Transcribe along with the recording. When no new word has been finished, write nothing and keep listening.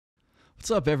What's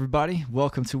up, everybody?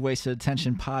 Welcome to Wasted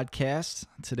Attention Podcast.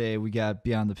 Today we got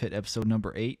Beyond the Pit episode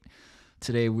number 8.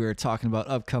 Today we're talking about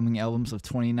upcoming albums of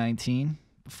 2019.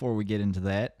 Before we get into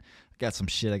that, I got some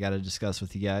shit I got to discuss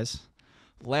with you guys.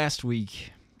 Last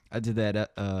week, I did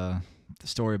that the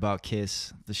story about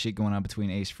Kiss, the shit going on between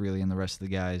Ace Frehley and the rest of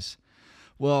the guys.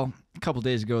 Well, a couple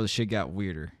days ago, the shit got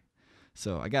weirder.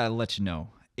 So I got to let you know,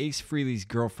 Ace Frehley's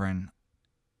girlfriend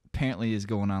apparently is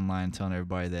going online telling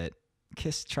everybody that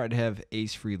Kiss tried to have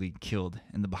Ace Frehley killed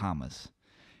in the Bahamas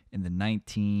in the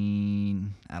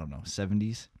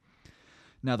 70s.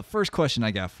 Now, the first question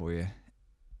I got for you,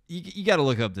 you got to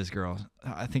look up this girl.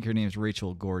 I think her name is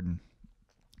Rachel Gordon.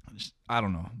 I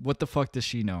don't know. What the fuck does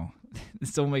she know?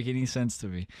 This don't make any sense to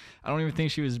me. I don't even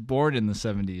think she was born in the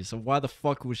 70s, so why the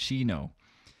fuck would she know?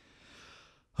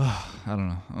 I don't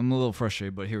know. I'm a little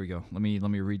frustrated, but here we go. Let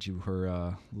me read you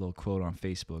her little quote on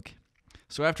Facebook.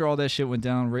 So after all that shit went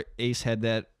down, Ace had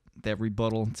that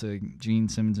rebuttal to Gene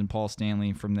Simmons and Paul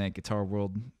Stanley from that Guitar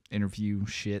World interview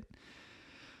shit.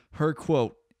 Her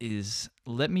quote is,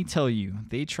 "Let me tell you,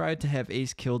 they tried to have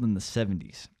Ace killed in the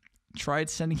 70s. Tried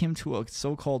sending him to a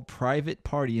so-called private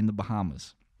party in the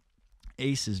Bahamas.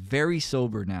 Ace is very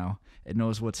sober now and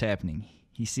knows what's happening.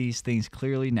 He sees things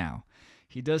clearly now.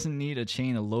 He doesn't need a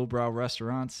chain of lowbrow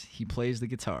restaurants. He plays the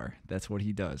guitar. That's what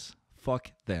he does.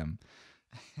 Fuck them."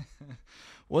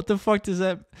 What the fuck does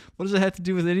that... What does it have to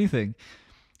do with anything?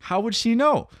 How would she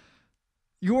know?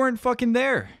 You weren't fucking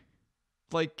there.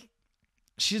 Like,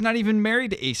 she's not even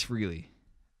married to Ace Frehley.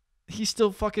 He's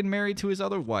still fucking married to his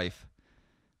other wife.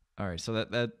 Alright, so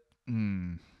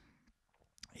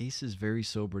Ace is very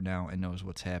sober now and knows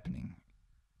what's happening.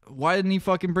 Why didn't he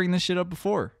fucking bring this shit up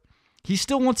before? He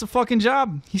still wants a fucking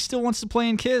job. He still wants to play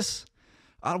in Kiss.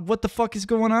 What the fuck is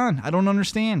going on? I don't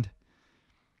understand.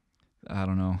 I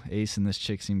don't know. Ace and this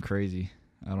chick seem crazy.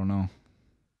 I don't know.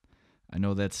 I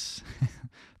know that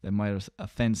might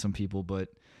offend some people, but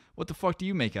what the fuck do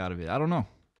you make out of it? I don't know.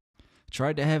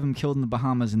 Tried to have him killed in the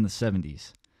Bahamas in the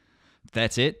 70s.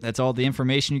 That's it? That's all the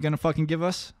information you're going to fucking give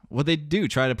us? What'd they do?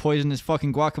 Try to poison his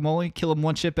fucking guacamole? Kill him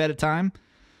one chip at a time?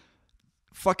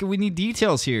 Fucking, we need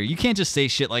details here. You can't just say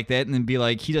shit like that and then be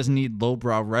like, he doesn't need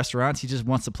lowbrow restaurants. He just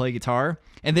wants to play guitar.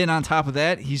 And then on top of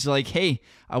that, he's like, hey,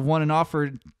 I want an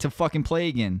offer to fucking play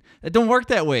again. That don't work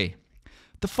that way.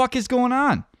 The fuck is going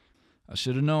on? I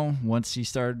should have known once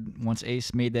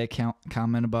Ace made that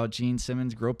comment about Gene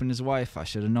Simmons groping his wife. I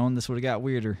should have known this would have got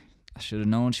weirder. I should have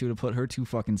known she would have put her 2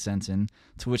 fucking cents in,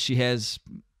 to which she has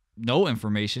no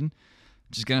information.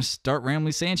 Just gonna start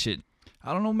randomly saying shit.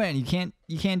 I don't know, man. You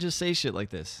can't just say shit like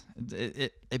this.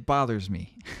 It bothers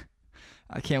me.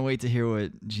 I can't wait to hear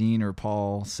what Gene or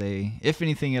Paul say, if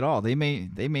anything at all. They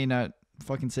may not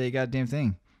fucking say a goddamn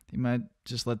thing. They might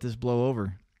just let this blow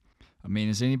over. I mean,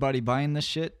 is anybody buying this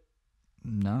shit?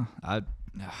 No, I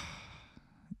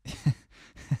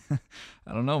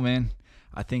don't know, man.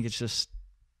 I think it's just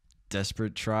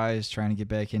desperate tries trying to get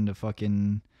back in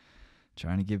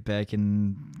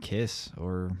Kiss,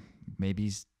 or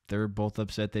maybe they're both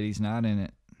upset that he's not in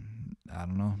it. I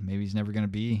don't know. Maybe he's never going to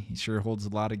be. He sure holds a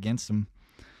lot against him.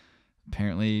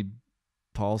 Apparently,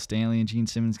 Paul Stanley and Gene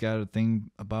Simmons got a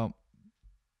thing about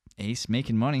Ace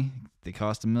making money. They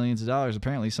cost him millions of dollars,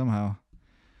 apparently, somehow.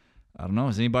 I don't know.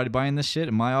 Is anybody buying this shit?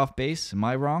 Am I off base? Am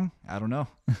I wrong? I don't know.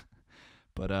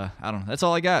 But I don't know. That's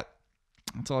all I got.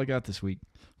 That's all I got this week.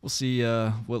 We'll see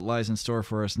what lies in store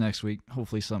for us next week.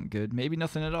 Hopefully something good. Maybe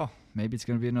nothing at all. Maybe it's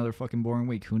going to be another fucking boring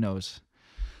week. Who knows?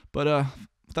 But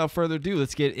without further ado,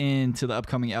 let's get into the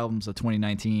upcoming albums of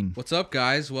 2019. What's up,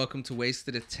 guys? Welcome to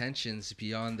Wasted Attentions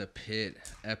Beyond the Pit,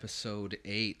 episode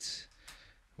 8.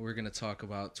 We're going to talk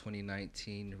about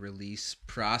 2019 release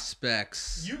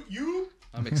prospects.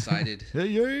 I'm excited.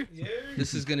 Hey.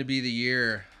 This is going to be the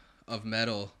year of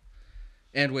metal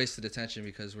and Wasted Attention,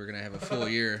 because we're going to have a full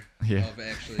year of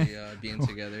actually being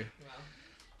together. Wow.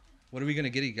 What are we going to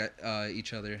get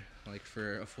each other like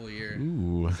for a full year?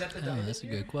 Ooh. Is that the That's a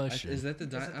good question. Is that the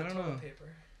I don't know. Paper?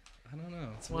 I don't know.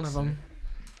 It's one of them.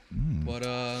 But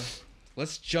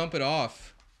let's jump it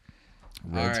off.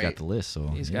 Red's got the list, so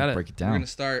he's got it. Break it down. We're going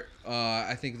to start.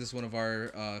 I think this is one of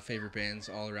our favorite bands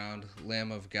all around,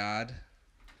 Lamb of God.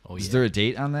 Oh, Is there a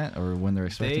date on that, or when they're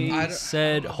expecting it? They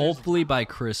said hopefully by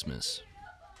Christmas.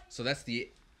 So that's the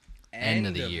end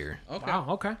of the year. Okay. Wow,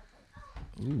 okay.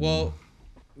 Ooh. Well,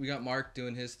 we got Mark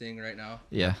doing his thing right now.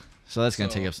 Yeah, so that's going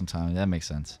to take up some time. That makes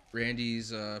sense.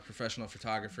 Randy's a professional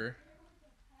photographer.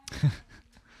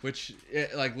 Which,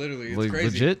 literally, it's crazy.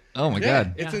 Legit? Oh, my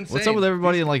God. It's insane. What's up with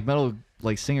everybody in, metal,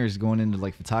 singers going into,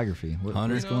 photography?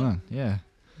 What's going on? Yeah.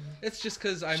 It's just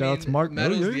because, Shout out to Mark.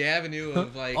 metal's Oh, yeah. the avenue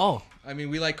of,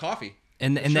 we like coffee.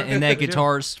 And that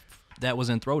guitarist that was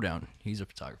in Throwdown, he's a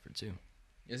photographer too.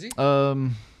 Is he?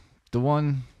 The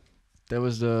one that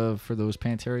was for those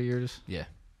Pantera years. Yeah.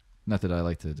 Not that I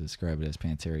like to describe it as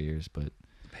Pantera years, but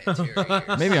Pantera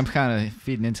years. maybe I'm kind of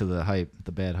feeding into the hype,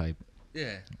 the bad hype.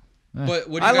 Yeah. But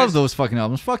what do I you love guys- those fucking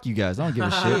albums. Fuck you guys. I don't give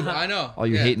a shit. Dude, I know. All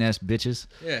you yeah. hating ass bitches.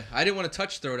 Yeah, I didn't want to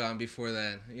touch Throwdown before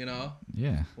then. You know.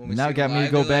 Yeah. When we Now seen it got them me to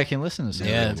live, go they're back like- and listen to some.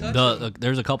 Yeah. touch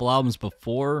There's a couple albums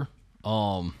before.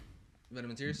 Venom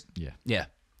and Tears. Yeah.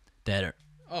 That are.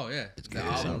 Oh yeah, the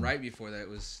album right before that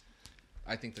was,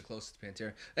 I think, the closest to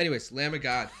Pantera. Anyways, Lamb of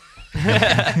God.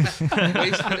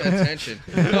 Wasted attention.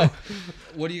 No,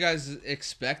 what are you guys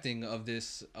expecting of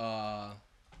this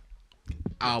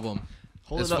album?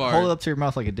 Hold it up to your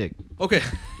mouth like a dick. Okay, so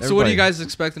what are Everybody, you guys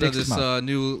expecting of dicks this his mouth.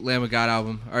 new Lamb of God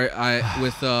album?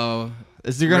 With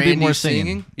Is there gonna be Randy more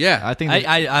singing? Yeah, I think.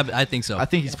 I think so. I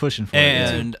think he's pushing for it.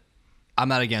 And I'm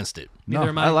not against it. No, Neither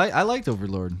am I. I liked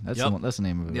Overlord. That's Yep. the one, that's the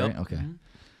name of it, Yep. right? Okay.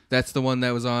 that's the one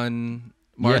that was on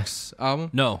Mark's album.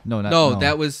 No. No, not, No,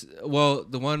 that was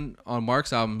the one on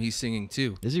Mark's album. He's singing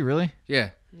too. Is he really? Yeah.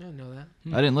 I didn't know that.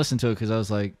 I didn't listen to it because I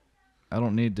was like, I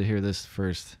don't need to hear this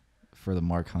first for the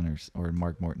Mark Hunters or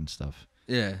Mark Morton stuff.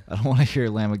 Yeah. I don't want to hear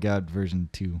Lamb of God version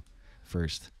 2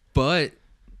 first. But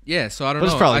yeah, so I don't But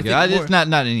know. it's probably I good. think It's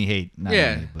not any hate. Not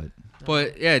Yeah. any hate,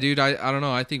 But yeah, dude, I don't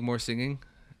know. I think more singing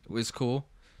was cool.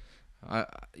 Are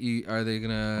they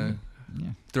gonna yeah.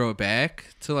 throw it back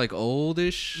to like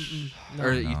oldish, No.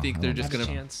 or No, you think I they're don't just Not a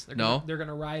gonna? chance. No? They're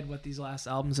gonna ride what these last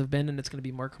albums have been, and it's gonna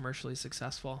be more commercially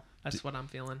successful. That's what I'm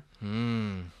feeling.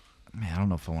 Hmm. Man, I don't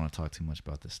know if I want to talk too much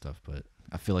about this stuff, but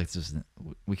I feel like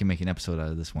we can make an episode out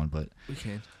of this one. But We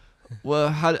can. well,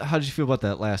 how did you feel about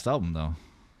that last album though?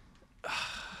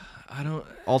 I don't.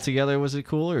 Altogether, was it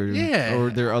cool, or Yeah. or are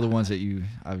there other ones that you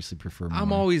obviously prefer more?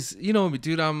 I'm always,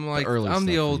 dude. I'm like, early I'm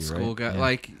the stuff for old you, school right? guy. Yeah.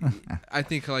 Like, I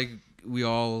think like we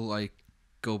all like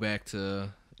go back to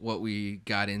what we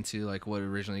got into, like what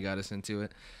originally got us into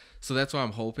it. So that's why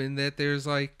I'm hoping that there's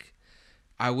like,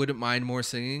 I wouldn't mind more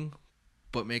singing,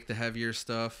 but make the heavier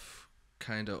stuff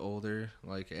kind of older,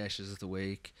 like Ashes of the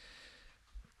Wake.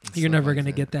 and You're stuff never like gonna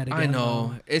that. get that again. I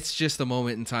know. It's just a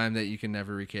moment in time that you can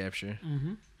never recapture.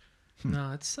 Mm-hmm.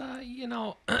 No, it's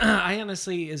I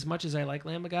honestly, as much as I like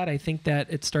Lamb of God, I think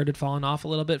that it started falling off a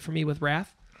little bit for me with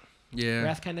Wrath. Yeah.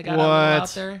 Wrath kind of got a little What? out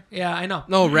there. Yeah, I know.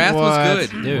 No, Wrath was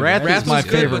What? good. Dude, Wrath Wrath is my was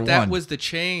good, favorite but that one. was the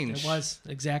change. It was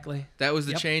exactly. That was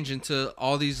the Yep. change into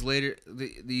all these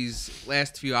these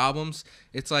last few albums.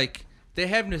 It's like they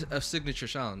have a signature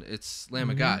sound. It's Lamb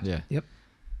of God. Yeah. Yep.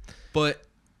 But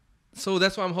so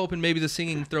that's why I'm hoping maybe the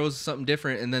singing throws something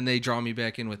different, and then they draw me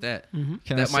back in with that. Mm-hmm.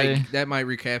 Can I That say, might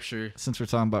recapture. since we're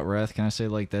talking about Wrath, can I say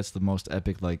like that's the most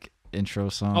epic like intro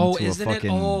song Oh, to isn't a it? fucking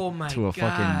Oh my to a fucking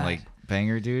God. like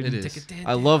banger, dude. It is.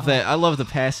 I love that. I love the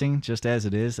passing just as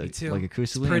it is, like, too. like It's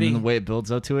acoustically, pretty. and then the way it builds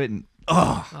up to it. And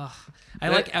Ugh. I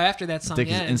That- like after that song Dick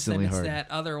is ends, then instantly it's hard. that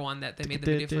other one that they made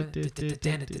the video for.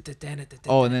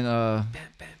 oh, and then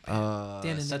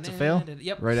then Set to Fail.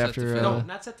 Yep. Right Set after, to Fail. No,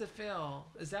 not Set to Fail.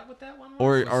 Is that what that one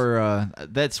was? or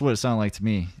that's what it sounded like to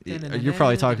me. You're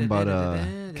probably talking about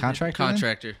Contractor. then?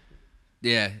 Contractor.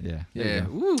 Yeah. Yeah. there you Yeah.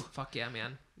 go. Woo. Fuck yeah,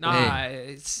 man. Nah,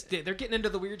 they're getting into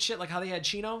the weird shit, like how they had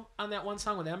Chino on that one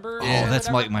song with Ember. Oh, Yeah. that's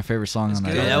like my favorite song on that.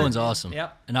 good. Yeah, that album. one's awesome.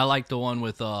 Yep. And I like the one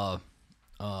with Oh,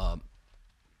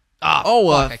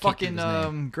 fuck, I can't fucking think of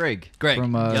his name. Greg. Greg,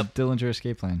 from yep. Dillinger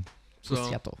Escape Plan. So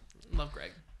Seattle. Love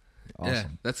Greg. Awesome. yeah,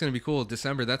 that's gonna be cool.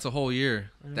 December. That's a whole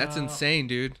year. That's know. insane,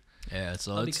 dude. Yeah,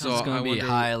 so That'll it's, be it's cool. going I to be wonder-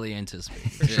 highly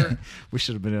anticipated. For sure. We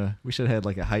should have been we should have had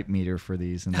like a hype meter for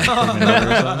these. And like, put them in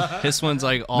order or something. This one's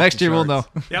like off Next the year we'll know.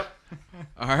 charts. Yep.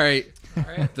 All right. All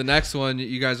right. The next one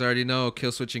you guys already know.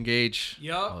 Kill Switch Engage.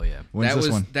 Yup. Oh, yeah. When's that this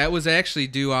was one? that was actually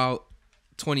due out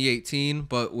 2018,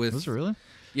 but with Was it really?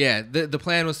 yeah, the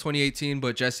plan was 2018,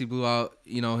 but Jesse blew out,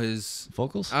 his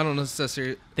Vocals? I don't know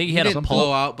necessarily. I think he had a didn't pulp-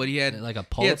 blow out, but he had like a he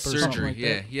pulp had or something surgery. like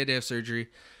Yeah, that. he had to have surgery.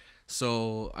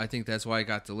 So I think that's why it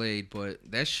got delayed, but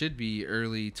that should be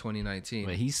early 2019.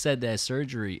 But he said that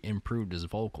surgery improved his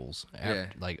vocals Yeah.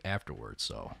 afterwards.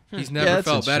 So He's Yeah, never that's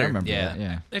felt interesting. I better. remember Yeah. that.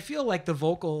 Yeah. I feel like the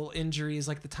vocal injury is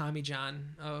like the Tommy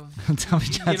John of. Tommy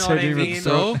John You know what I surgery with mean? the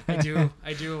So? I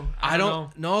do. I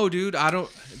don't know, dude.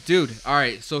 Dude. All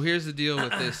right. So here's the deal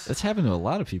with this. That's happened to a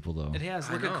lot of people though. It has.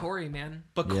 I Look at know. Corey, man.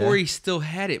 But Yeah. Corey still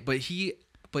had it, but he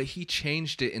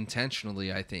changed it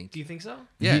intentionally, I think. Do you think so?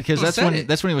 Yeah, because he that's said when it.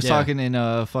 that's when he was Yeah. talking in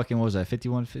fucking what was that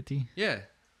 5150? Yeah.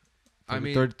 I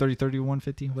mean, 30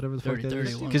 3150 whatever the fuck 30, that is.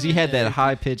 31. Because he had that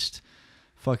high pitched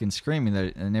fucking screaming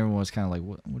that, and everyone was kind of like,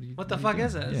 what are you? What the are you fuck doing?"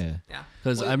 is this? Yeah.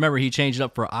 Because I remember he changed it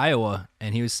up for Iowa,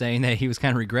 and he was saying that he was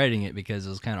kind of regretting it because it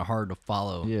was kind of hard to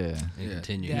follow. Yeah. And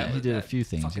continue. Yeah, he did a few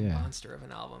things. Fucking Yeah. monster of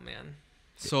an album, man.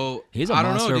 So He's a I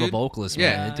don't monster know, of a dude. vocalist,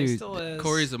 Yeah, man. he Dude, still is.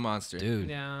 Corey's a monster. dude.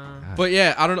 Yeah. But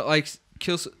yeah, I don't know, like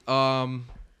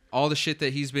all the shit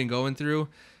that he's been going through,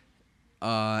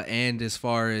 and as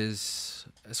far as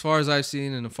I've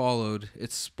seen and followed,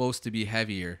 it's supposed to be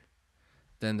heavier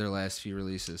than their last few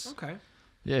releases. Okay.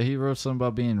 Yeah, he wrote something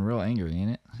about being real angry,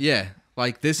 ain't it? Yeah,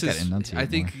 like this Gotta is. enunciate I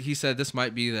think more. he said this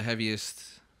might be the heaviest.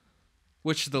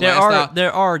 Which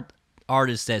There are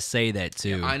artists that say that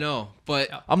too. I know, but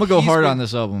I'm gonna go he's hard been- on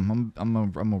this album. I'm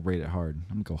gonna rate it hard.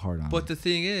 I'm gonna go hard on But it. the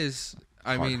thing is,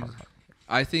 I Hard, mean, hard.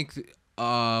 I think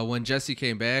when Jesse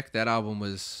came back, that album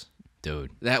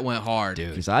that went hard. Dude.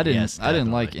 Because I didn't Yes, like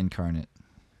definitely. Incarnate.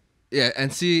 Yeah,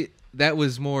 and see, that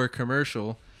was more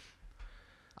commercial.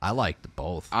 I liked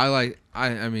both. I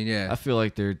mean, yeah, I feel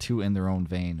like they're too in their own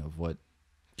vein of what.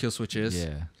 Killswitch is.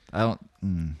 Yeah, I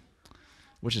don't.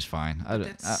 Which is fine.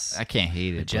 That's- I can't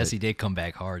hate it. But Jesse did come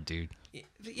back hard, dude. You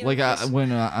know, Like this-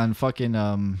 when on fucking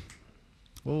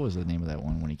what was the name of that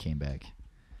one when he came back?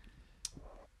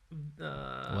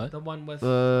 What? The one with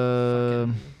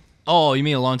Um, Oh, you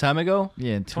mean a long time ago?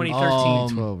 yeah, in 2013.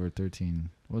 2012 or 13.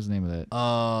 What was the name of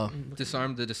that?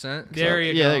 Disarm the Descent. There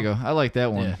you go. Yeah, there you go. I like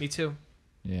that one. Yeah. Me too.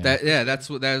 Yeah. That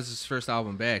was his first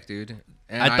album back, dude.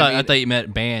 And I thought you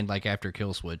meant band like after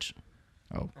Killswitch.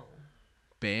 Oh,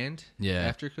 band. Yeah.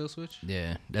 After Killswitch.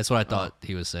 Yeah, that's what I thought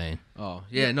he was saying. Oh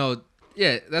yeah, no,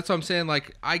 yeah. That's what I'm saying.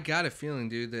 Like I got a feeling,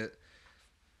 dude, that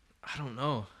I don't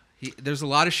know. There's a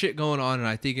lot of shit going on, and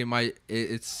I think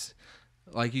it's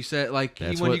like you said, like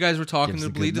That's when what you guys were talking gives to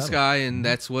the good Bleed the metal. Sky, and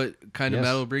that's what kind of Yes.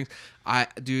 metal brings.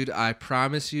 I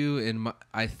promise you,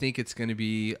 I think it's gonna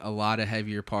be a lot of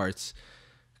heavier parts.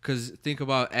 Because think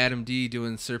about Adam D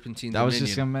doing Serpentine I was Dominion.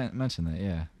 just gonna mention that.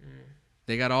 Yeah.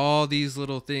 They got all these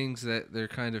little things that they're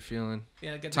kind of feeling.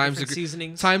 Yeah, get the Times different of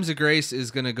seasonings. Times of Grace is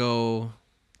gonna go.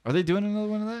 Are they doing another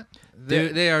one of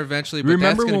that? They are eventually. But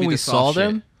Remember that's gonna when be we the saw soft shit.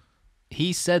 them?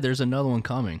 He said there's another one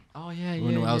coming. Oh yeah,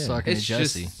 When I was talking to It's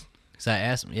Jesse, just. because I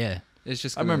asked him, yeah. It's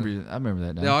just. I Gonna, remember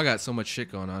that. They Now. all got so much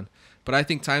shit going on, but I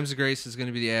think Times of Grace is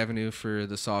gonna be the avenue for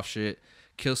the soft shit.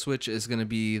 Killswitch is gonna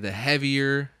be the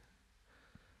heavier.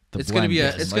 The it's gonna blend, be a-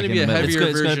 yes, it's like gonna in be the a middle. heavier It's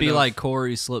going to version be of- like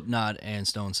Corey, Slipknot, and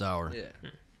Stone Sour. Yeah.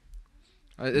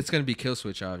 It's gonna be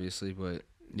Killswitch, obviously, but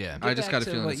Yeah. I just got a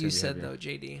to feeling what it's you gonna be said heavier. though,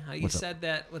 JD. How you What's up? said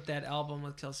that with that album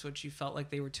with Killswitch, you felt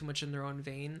like they were too much in their own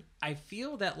vein. I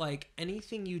feel that like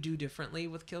anything you do differently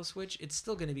with Killswitch, it's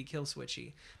still going to be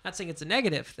Killswitchy. Not saying it's a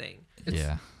negative thing,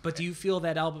 Yeah. but do you feel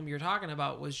that album you're talking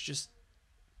about was just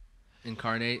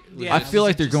Incarnate. Yeah, I feel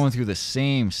like they're just- going through the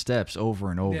same steps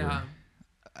over and over. yeah?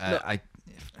 I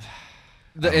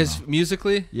Is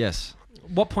musically, yes.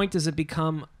 What point does it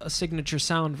become a signature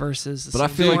sound versus? The But I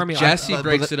same feel like formula? Jesse but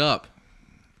breaks the- it up.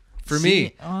 For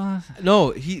See, me,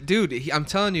 no, I'm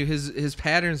telling you, his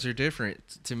patterns are different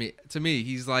to me. To me,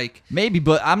 he's like, maybe,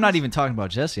 but I'm not even talking about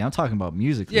Jesse. I'm talking about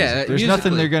musically. Yeah, there's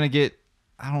nothing musically. they're gonna get.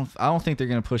 I don't think they're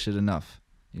gonna push it enough.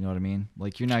 You know what I mean?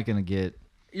 Like you're not gonna get.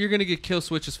 you're gonna get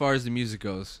Killswitch as far as the music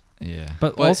goes. Yeah.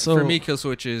 but But also for me,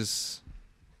 Killswitch is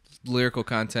lyrical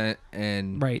content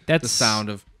and right. That's the sound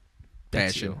of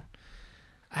that's passion. you.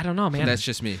 I don't know, man. That's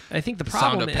just me. I think the sound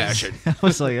problem of passion. I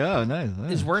was like, oh, nice.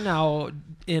 is we're now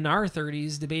in our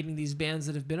 30s debating these bands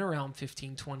that have been around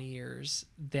 15, 20 years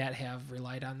that have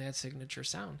relied on that signature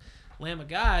sound. Lamb of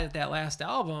God, that last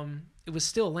album, it was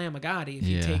still Lamb of God. If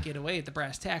you Yeah. take it away at the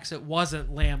brass tacks, it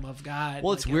wasn't Lamb of God.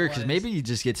 Well, it's like it weird because was. maybe you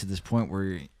just get to this point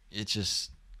where it's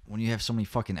just when you have so many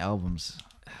fucking albums,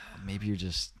 maybe you're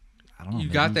just I don't know. You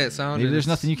maybe- got that sound Maybe and there's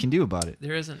it's- nothing you can do about it.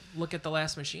 There isn't. Look at the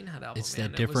last Machine Head album. It's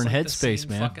man. that It was different like the headspace, same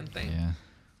man. Fucking thing. Yeah.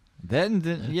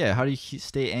 Then yeah, how do you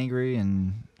stay angry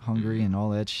and hungry and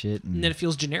all that shit? And then it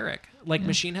feels generic. Like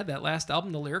Machine Head, that last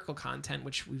album, the lyrical content,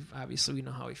 which we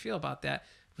know how we feel about that,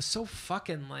 was so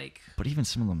fucking like. But even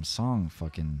some of them song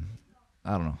fucking,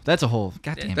 I don't know. That's a whole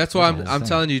goddamn. That's why that's a whole I'm thing.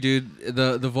 telling you, dude.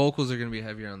 The vocals are gonna be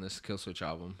heavier on this Killswitch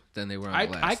album than they were on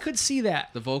the last. I could see that.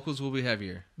 The vocals will be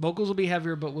heavier. Vocals will be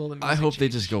heavier, but will the music I hope they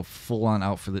change? just go full on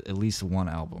out for at least one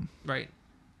album. Right.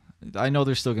 I know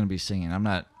they're still gonna be singing. I'm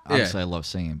not. Obviously, I love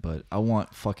singing, but I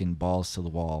want fucking balls to the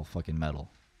wall, fucking metal.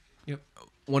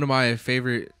 One of my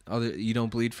favorite other "You Don't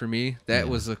Bleed for Me." That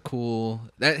Yeah. was a cool.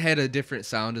 That had a different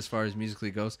sound as far as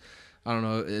musically goes. I don't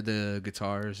know the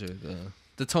guitars or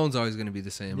the tone's always going to be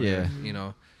the same. Yeah. You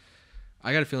know,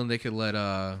 I got a feeling they could let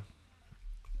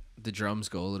the drums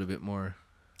go a little bit more.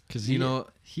 Because You know,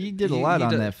 he did a he- lot he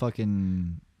on does- that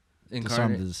fucking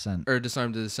Disarm the Descent. Or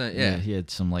Disarm the Descent. Yeah. He had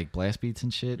some like blast beats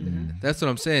and shit. And That's what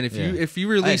I'm saying. If you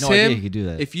I release had no idea him, he could do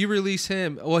that. if you release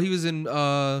him, well, he was in.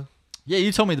 Yeah,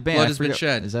 you told me the band. Blood I Has Been forgot-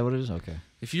 Shed. Is that what it is? Okay.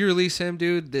 If you release him,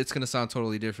 dude, it's gonna sound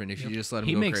totally different. If you just let him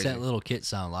He go makes crazy. that little kit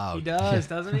sound loud. He does,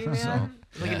 doesn't he, man?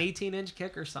 Like yeah. an 18-inch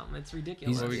kick or something. It's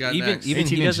ridiculous. What we got even next? even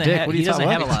 18 he inch doesn't dick. have What are he you doesn't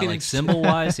talking have a about? lot like symbol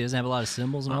wise. He doesn't have a lot of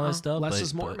symbols and all that stuff. Less but,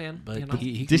 is more, but, man, But you know?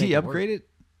 he can Did make he it work. upgrade it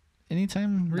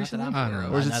anytime Not that recently? I'm I don't aware know.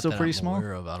 of. Or is it Not still that pretty I'm small?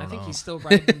 aware of, I don't I think know. he's still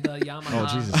riding the Yamaha. Oh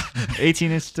Jesus!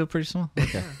 18 is still pretty small.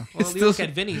 Okay. Well, you look at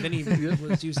Vinny. Vinny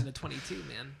was using a 22,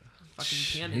 man. Fucking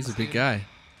cannon. He's a big guy.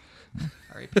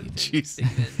 R.I.P. Vin. Jeez. Big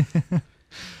Vin.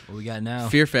 What we got now?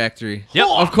 Fear Factory. Yep.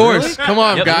 Of course. Really? Come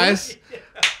on, Yep. guys.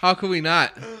 How could we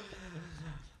not?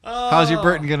 How's your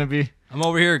Burton gonna be? I'm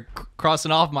over here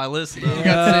crossing off my list. Though. You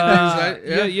got the same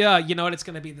things, right? Yeah. You know what? It's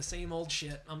gonna be the same old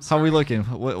shit. I'm How sorry. we looking?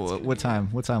 What time?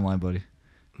 What timeline, buddy?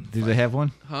 Do they have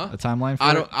one? Huh? A timeline for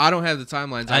I don't have the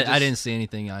timelines. I didn't see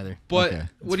anything either. But Okay,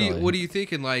 what that's are you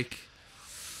thinking? Like,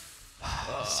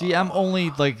 See, I'm only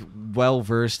like well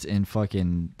versed in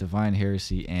fucking Divine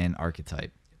Heresy and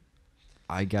Archetype.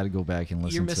 I got to go back and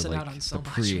listen You're to missing like out on so the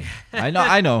much, pre. man.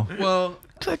 I know. well,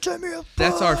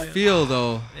 that's our feel,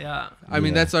 though. Yeah. I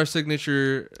mean, Yeah. that's our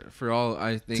signature for all.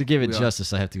 I think To give it we all-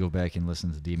 justice, I have to go back and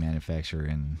listen to Demanufacture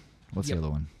and what's Yep. the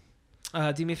other one?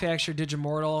 Demifacture,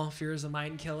 Digimortal, Fear is a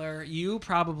Mind Killer. You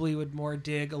probably would more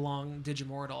dig along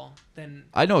Digimortal than.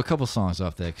 I know a couple songs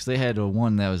off that because they had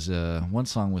one that was one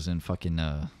song was in fucking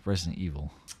Resident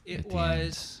Evil. It at the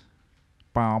was. end.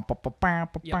 I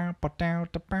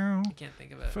can't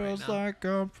think of it. Feels right now. like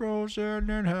I'm frozen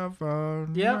in heaven.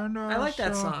 Yep, and I like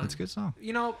that song. It's a good song.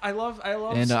 You know, I love.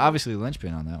 And some- obviously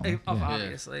Lynchpin on that one. Yeah.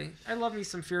 Obviously, I love me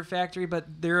some Fear Factory, but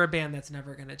they're a band that's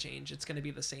never going to change. It's going to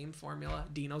be the same formula.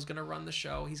 Dino's going to run the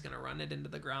show. He's going to run it into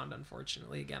the ground.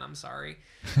 Unfortunately, again, I'm sorry.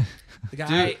 The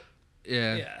guy, Dude,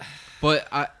 yeah. yeah, But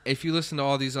if you listen to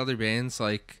all these other bands,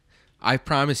 like, I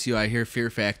promise you, I hear Fear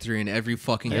Factory in every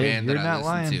fucking Hey, band you're that I not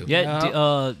listen lying. to.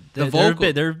 Yeah,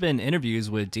 Yeah. there have been interviews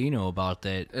with Dino about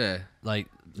that. Yeah. Like,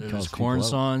 calls there's people corn out.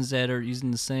 songs that are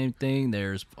using the same thing.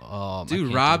 There's I can't Dude, think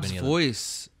of Rob's any other-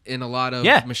 voice in a lot of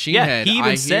Yeah, Machine yeah. Head. He even I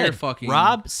hear said fucking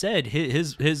Rob said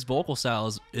his vocal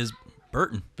style is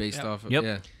Burton. based Yep. off of Yep.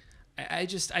 yeah. I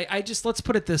just let's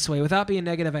put it this way, without being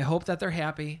negative. I hope that they're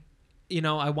happy. You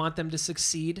know, I want them to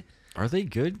succeed. Are they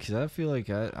good? Because I feel like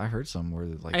I heard some where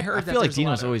like I heard I that feel like there's a lot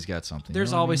Dino's of- always got something. There's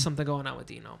you know what I always mean? something going on with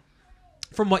Dino,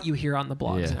 from what you hear on the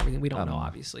blogs Yeah, and everything. We I don't know, don't know.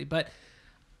 obviously, but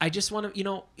I just want to, you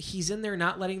know, he's in there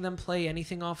not letting them play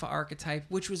anything off of Archetype,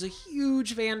 which was a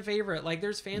huge fan favorite. Like,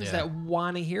 there's fans Yeah. that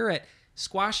want to hear it.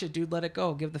 Squash it, dude. Let it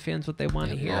go. Give the fans what they want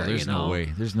to hear. Oh, there's you know? no way.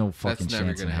 There's no fucking That's never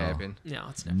chance in gonna hell. happen. No,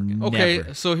 it's never good. Okay,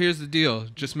 Never. so here's the deal.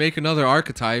 Just make another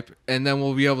Archetype, and then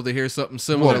we'll be able to hear something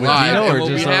similar What, with live, Dino, and or we'll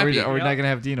just be happy. are we Yep. not gonna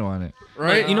have Dino on it?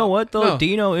 Right? You know what though? No.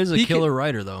 Dino is a He killer can-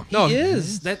 writer though. No, He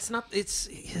is. That's not. It's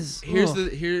his. Here's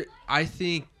ugh. I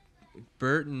think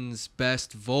Burton's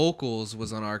best vocals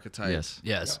was on Archetype. Yes.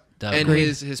 Yes, And definitely.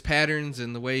 his patterns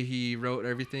and the way he wrote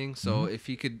everything. So if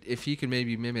he could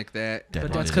maybe mimic that. But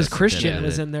That that's is- because Christian that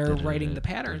was is- in there that is- writing the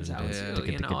patterns out Yeah. too.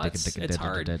 You know, it's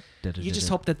hard. You just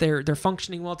hope that they're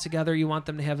functioning well together. You want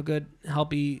them to have a good,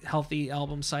 healthy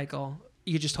album cycle.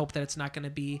 You just hope that it's not going to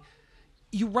be.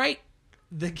 You write.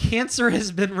 The cancer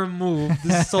has been removed.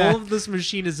 The soul of this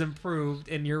machine is improved,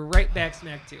 and you're right back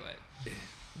smack to it.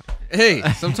 Hey,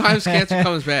 sometimes cancer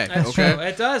comes back. That's okay, true.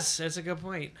 It does. That's a good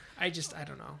point. I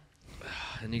don't know.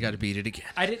 and you got to beat it again.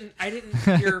 I didn't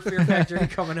hear Fear Factory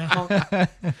coming out, and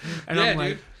Yeah, I'm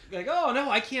like, oh no,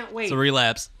 I can't wait. It's a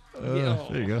relapse. Yeah.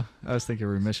 There you go. I was thinking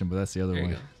remission, but that's the other There you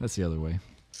way. go. That's the other way.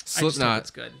 I just hope Slipknot.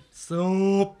 it's good.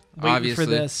 So waiting Obviously. for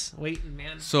this. Waiting,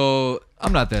 man. So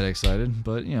I'm not that excited,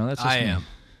 but you know that's just I me. am.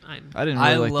 I didn't. Really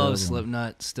I like the love other one.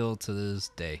 Slipknot still to this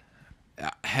day.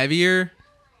 heavier,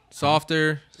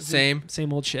 softer, same.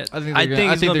 Same old shit. I think I they're think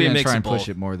gonna, it's gonna be they're a gonna mix try of and push both.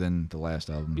 it more than the last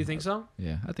album. You think so?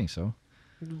 Yeah, I think so.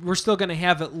 We're still gonna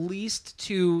have at least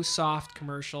 2 soft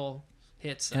commercial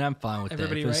hits. And I'm fine with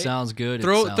Everybody that. If right? it sounds good,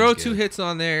 Throw it sounds throw good. 2 hits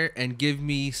on there and give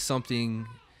me something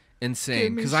insane,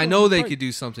 Give me because I know they something. could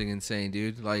do something insane,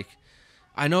 dude. Like,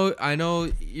 I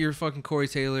know you're fucking Corey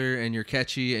Taylor and you're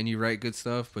catchy and you write good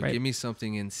stuff, but Right. give me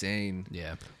something insane.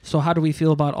 Yeah. So how do we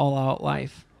feel about All Out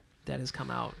Life that has come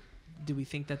out? Do we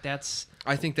think that that's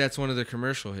I think that's one of the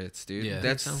commercial hits, dude. Yeah.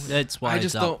 That's Think so? That's why I it's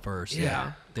just out don't- first.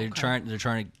 yeah. They're Okay.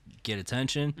 trying to get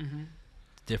attention. Mm-hmm.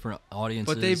 Different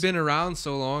audiences. but they've been around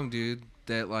so long, dude,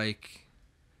 that like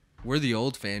we're the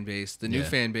old fan base. The new Yeah.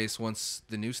 fan base wants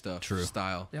the new stuff True.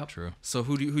 style. Yep. True. So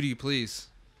who do you please?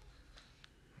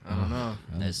 I don't know.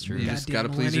 That's true. You just Goddamn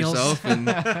gotta please millennials. yourself,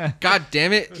 and God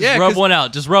damn it, yeah. Rub 'cause one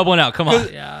out. Just rub one out. Come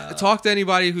on. Yeah. talk to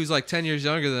anybody who's like 10 years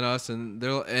younger than us, and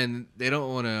they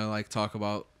don't want to like talk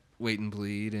about Wait and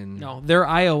Bleed and No, their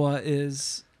Iowa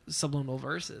is subliminal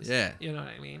verses. Yeah. You know what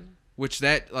I mean? which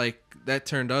that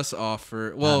turned us off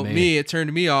for it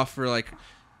turned me off for like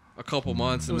a couple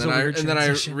months, It and was then a weird I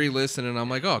transition. re-listened, and I'm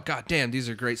like, oh god damn, these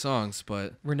are great songs,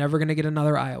 but We're never gonna get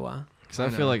another Iowa. Because I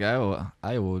feel like Iowa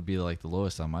would be like the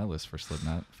lowest on my list for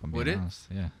Slipknot. If I'm being Would it? honest,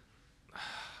 yeah.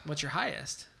 What's your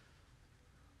highest?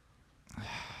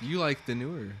 you like the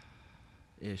newer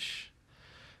ish.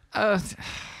 I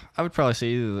would probably say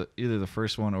either the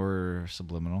first one or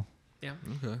Subliminal. Yeah.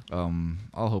 Okay.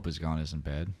 All Hope Is Gone isn't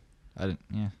bad. I didn't.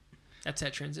 Yeah. That's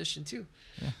that transition too.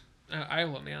 Yeah.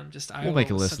 Iowa, man, just We'll Iowa make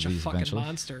a was list such of a these fucking eventually.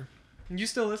 monster. You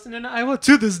still listening to Iowa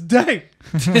to this day?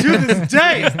 To this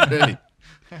day.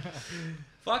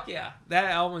 Fuck yeah, that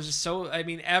album was just so. I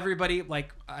mean, everybody,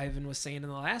 like Ivan was saying in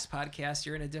the last podcast,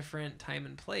 you're in a different time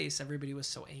and place. Everybody was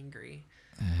so angry.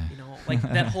 You know, like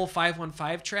that whole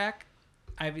 515 track.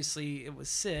 Obviously, it was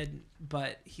Sid,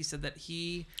 but he said that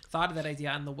he thought of that idea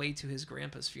on the way to his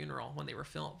grandpa's funeral when they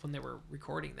were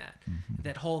recording that. Mm-hmm.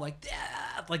 That whole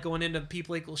like going into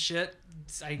people equal shit.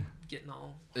 I getting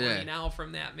all horny now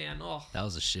from that, man. Oh, That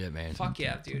was a shit, man. fuck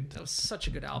yeah, dude. That was such a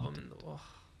good album. And,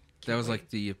 That was like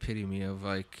the epitome of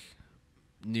like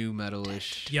new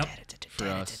metal-ish yep. for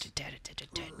us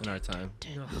in our time.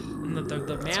 And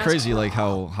the It's mask- crazy, like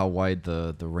how wide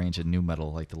the range of new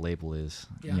metal, like the label is.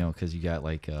 Yeah. You know, because you got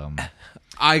like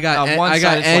I got On one I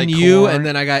got side it's like NU Korn. and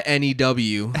then I got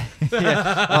NEW. that's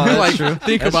Like, true.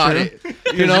 think That's about true.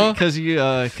 it. You know? because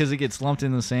it gets lumped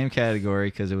in the same category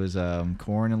because it was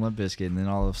Korn and Limp Bizkit, and then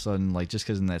all of a sudden, like just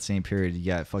because in that same period you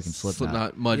got fucking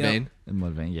Slipknot Mudvayne. and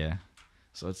Mudvayne, yeah.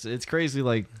 So it's crazy,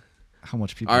 like how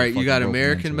much people. All right, you fucking got broke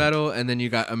American into it. metal, and then you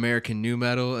got American new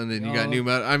metal, and then you got Oh. new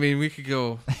metal. I mean, we could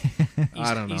go.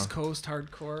 I don't know. East Coast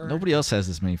hardcore. Nobody else has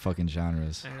this many fucking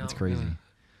genres. I know. It's crazy. Yeah.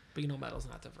 But you know, metal's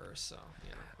not diverse, so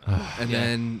you know. And Yeah.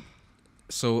 then,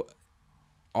 so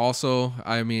also,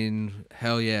 I mean,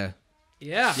 hell yeah.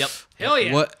 Yeah. Yep. Hell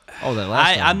yeah. What? Oh, that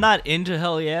last I'm not into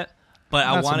Hell Yet, but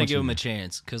I Not so want to much give him either. a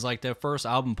chance because like their first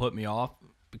album put me off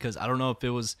because I don't know if it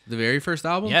was The very first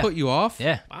album Yeah. put you off?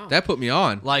 yeah Wow. That put me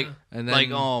on. like And then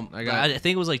like I I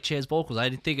think it was like Chad's vocals. I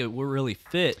didn't think it would really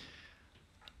fit.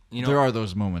 You know, There are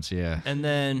those moments, yeah. and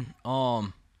then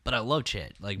but I love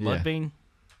Chad like Yeah. Mudvayne.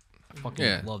 I fucking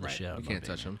Yeah. love the Right. shit out of You can't Mudvayne,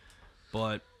 touch them.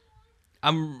 But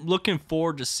I'm looking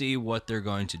forward to see what they're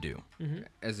going to do.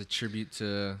 As a tribute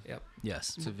to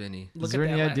Yes. Vinny. Look Is there at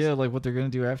any that idea last- like what they're gonna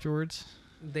do afterwards?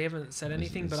 They haven't said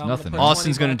anything, There's but I'm nothing. gonna put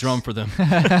Austin's 20 gonna bucks- drum for them.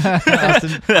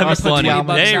 Austin, That'd be funny.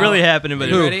 $20 It ain't out. really happening, but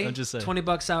Are you it- ready? I'm just saying.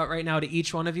 $20 out right now to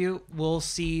each one of you. We'll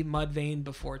see Mudvayne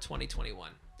before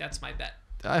 2021. That's my bet.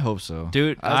 I hope so,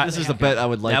 Dude, This is the bet I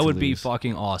would like. that to would be lose.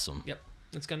 fucking awesome. Yep,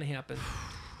 it's gonna happen.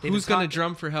 They've Who's been gonna talking-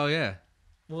 drum for Hell Yeah?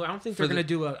 Well, I don't think for they're the- gonna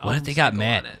do a. What if album they got cycle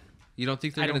Matt? on it. You don't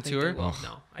think I they're don't gonna think tour? they will.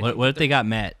 No. I What think if they they're- got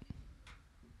Matt?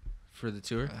 For the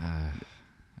tour? I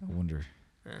wonder.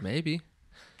 Maybe.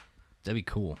 That'd be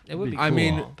cool. It would be. I cool,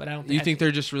 mean, but I don't. You I think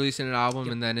they're just releasing an album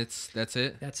Yep. and then that's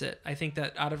it? That's it. I think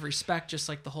that out of respect, just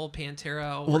like the whole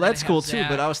Pantera. Well, that's cool too.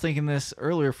 But I was thinking this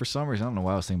earlier for some reason. I don't know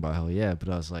why I was thinking about Hell Yeah, but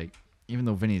I was like, even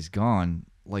though Vinny's gone,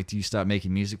 like, do you stop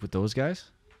making music with those guys?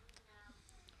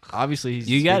 Obviously,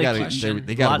 You gotta they keep-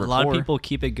 they a got lot, lot of people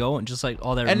keep it going, just like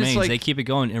all that And it's remains. like- They keep it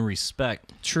going in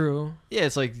respect. true. Yeah,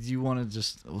 it's like, do you want to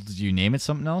just? Well, did you name it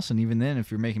something else? And even then, if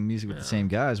you're making music with the same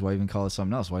guys, why even call it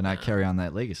something else? Why not carry on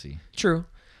that legacy? True.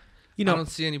 You I know, don't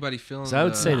see anybody feeling. So I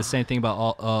would say the same thing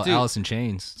about Dude. Alice in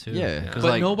Chains too. Yeah. because but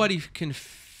like nobody can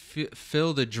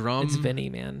fill the drum. it's Vinny,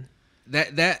 man.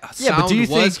 That Yeah, but sound do you was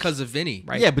think- because of Vinny.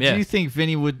 Right. Yeah, but Yeah. do you think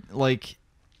Vinny would like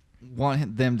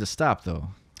want them to stop though?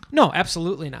 No,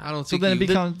 absolutely not. I don't So think then it you-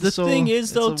 becomes the so, thing is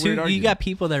it's though a too, weird you argument. got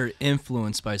people that are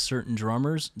influenced by certain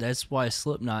drummers. That's why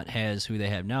Slipknot has who they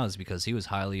have now is because he was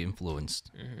highly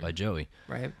influenced by Joey.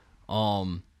 Right.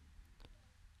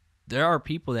 There are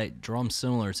people that drum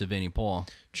similar to Vinnie Paul,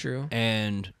 True.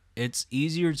 and it's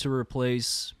easier to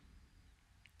replace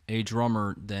a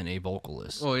drummer than a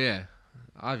vocalist. Oh yeah,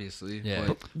 obviously. Yeah.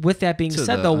 But With that being To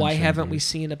said, the though, why untrained haven't we ears.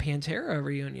 seen a Pantera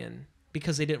reunion?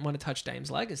 Because they didn't want to touch Dime's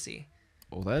legacy.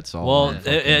 Well, that's all. Well,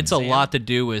 fucking- it's a Sam. lot to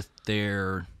do with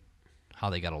their how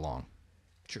they got along.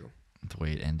 True. the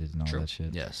way it ended and all True. that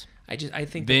shit. Yes, I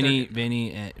think that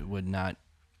Vinny would not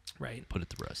right. put it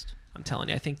to rest. I'm telling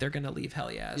you, I think they're gonna leave Hell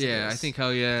Yeah. As yeah, it I is. think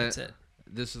Hell Yeah. That's it.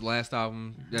 This is the last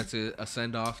album. That's a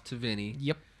send off to Vinny,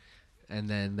 Yep. and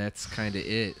then that's kind of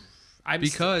it. I'm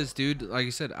Because, dude, like I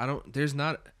said, I don't. There's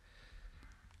not.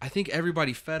 I think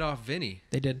everybody fed off Vinny.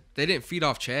 They did. They didn't feed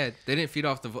off Chad. They didn't feed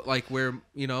off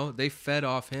they fed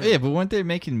off him. Yeah, but weren't they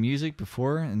making music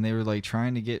before and they were like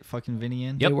trying to get fucking Vinny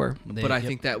in? They were. But I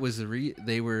think that was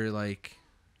they were like.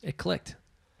 It clicked.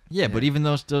 Yeah, but even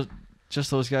those guys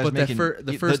but making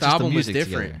the first album was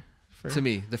different together. to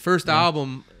me. The first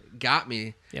album got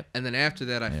me. Yep. And then after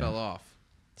that, I fell off.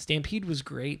 Stampede was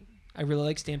great. I really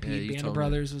like Stampede. you Band told of me.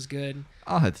 Brothers was good.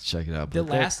 I'll have to check it out. The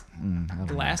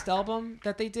but last album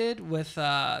that they did with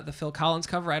the Phil Collins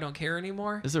cover, I Don't Care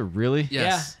Anymore. Is it really?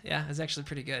 Yes. Yeah, it's actually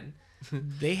pretty good.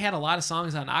 They had a lot of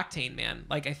songs on Octane, man.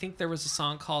 Like I think there was a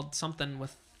song called something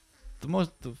with The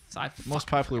most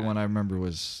popular one I remember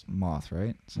was Moth,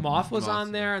 right? Moth was Moth,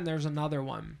 on there, and there's another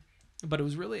one, but it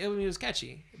was really it was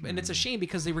catchy, and it's a shame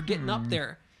because they were getting up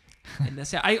there. And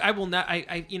that's I will not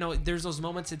there's those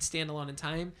moments that stand alone in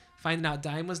time. Finding out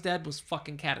Dime was dead was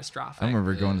fucking catastrophic. I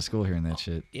remember going to school hearing that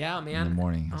shit. Yeah, man. In the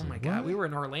morning. Oh my god, we were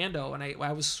in Orlando, and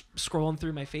I was scrolling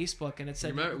through my Facebook, and it said,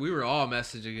 Remember, we were all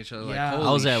messaging each other. Yeah. Like, holy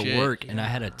I was at shit. work and I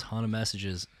had a ton of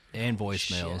messages and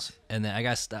voicemails, Shit. and then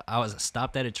I was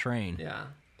stopped at a train, yeah,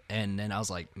 and then I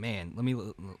was like, man, let me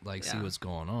see Yeah. what's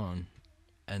going on,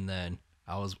 and then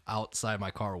I was outside my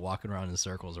car walking around in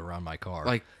circles around my car.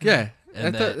 Like, yeah,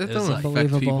 And that it was doesn't like- affect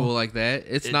people Unbelievable. like that.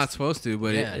 It's not supposed to,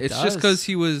 but yeah, it it's just does. because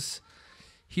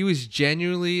he was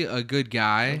genuinely a good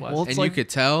guy, It was. Well, it's and like- you could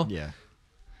tell. Yeah.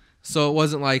 So it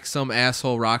wasn't like some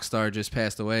asshole rock star just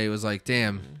passed away. It was like,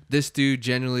 damn, this dude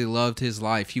genuinely loved his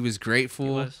life. He was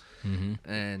grateful, Mhm.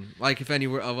 and like if any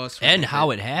of us, were and like how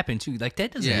that- it happened too. Like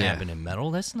that doesn't Yeah. happen in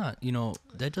metal. That's not,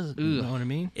 that doesn't. You know what I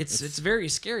mean? it's very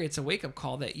scary. It's a wake up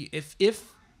call that if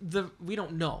we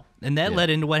don't know. And that Yeah. led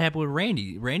into what happened with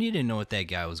Randy. Randy didn't know what that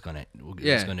guy was gonna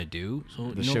Yeah. do.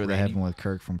 So The shit that happened with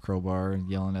Kirk from Crowbar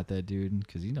yelling at that dude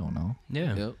because you don't know.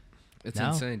 Yeah. Yep. It's Now-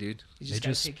 insane, dude. You They just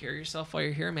gotta just- take care of yourself while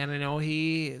you're here, man. I know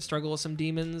he struggled with some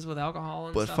demons with alcohol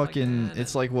and But stuff fucking, like that.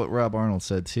 it's like what Rob Arnold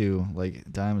said too.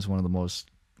 Like Dime is one of the most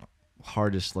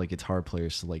hardest like guitar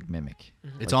players to like mimic.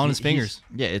 It's Like, on his fingers.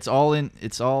 Yeah, it's all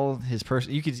his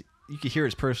person. You could hear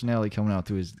his personality coming out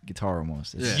through his guitar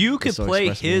almost. It's- Yeah. You it's could so play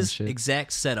expressive and his shit.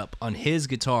 exact setup on his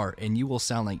guitar, and you will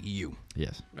sound like you.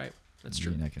 Yes, right. That's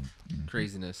true. I can-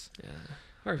 Craziness. Yeah.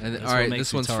 Perfect. And That's all what right, makes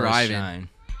this one's for guitarists Ivan. shine.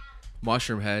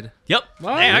 Mushroom Head. Yep.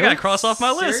 Wow, Hey, I really? gotta cross off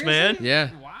my list, man. Seriously? Yeah.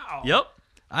 Wow. Yep.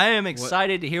 I am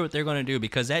excited to hear what they're gonna do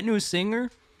because that new singer,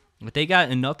 what they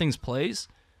got in Nothing's Place,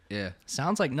 Yeah.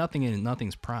 sounds like nothing in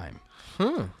Nothing's prime.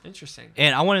 Huh. Interesting.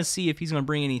 And I want to see if he's gonna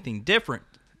bring anything different.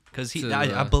 Because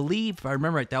I believe, if I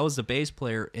remember right, that was the bass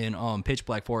player in Pitch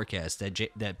Black Forecast,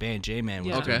 that band J-Man was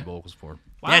Yeah. doing Okay. vocals for.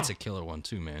 Wow. That's a killer one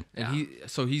too, man. And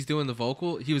he's doing the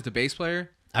vocal. He was the bass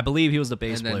player. I believe he was the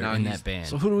bass And then player now in he's- that band.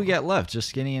 So who do we got left? Just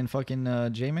Skinny and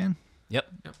fucking J-Man? Yep.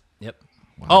 Yep. Yep.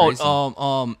 Crazy.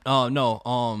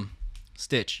 No,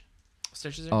 Stitch.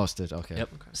 Stitches there? Oh, Stitch. Okay. Yep.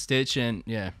 Stitch and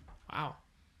yeah. Wow.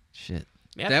 Shit.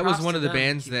 Yeah, That was props one to of the them.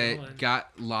 bands Keep that going. got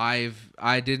live.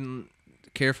 I didn't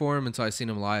care for him until I seen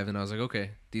him live, and I was like,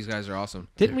 okay, these guys are awesome.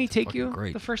 Didn't we take fucking you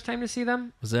great. the first time to see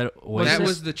them? Was that that this-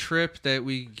 was the trip that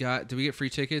we got. Did we get free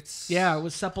tickets? Yeah, it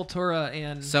was Sepultura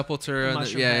and Sepultura. And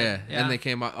Mushroom yeah, Head. yeah, Yeah. And they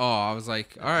came out. Oh, I was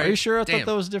like, all right. Are you sure? I damn. thought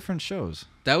that was different shows.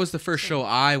 That was the first show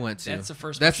I went to. That's the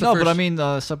first That's the No, first. but I mean,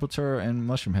 Sepultura and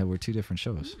Mushroom Head were two different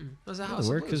shows. It was a Yeah, house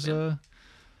they were of blues, because man.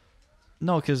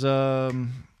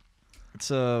 it's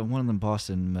one of them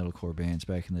Boston metalcore bands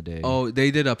back in the day. Oh, they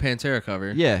did a Pantera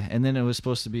cover. yeah, and then it was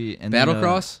supposed to be and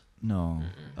Battlecross. No,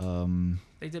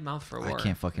 They did Mouth for I War.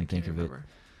 can't fucking think of it. remember.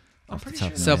 I'm off the pretty top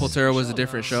sure of my head. Sepultura was a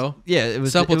different show. Yeah, it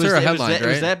was Sepultura it was headlined, that, It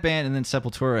was right? that band, and then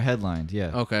Sepultura headlined.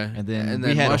 Yeah. Okay. And then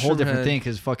we had a whole Mushroom different Head- thing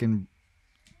because fucking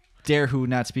Dare Who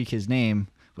Not Speak His Name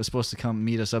was supposed to come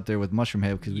meet us up there with Mushroom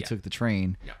Head because we Yeah. took the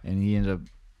train, Yeah. and he ended up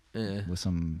Yeah. with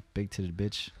some big titted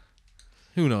bitch.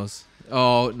 Who knows?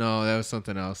 Oh no, that was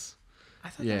something else. I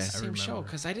thought Yeah, that was the I same show remember.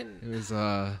 because I didn't. It was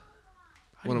I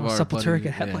one didn't of know our Sepultura buddies-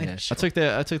 could headline yeah, a show.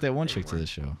 I took that one chick to the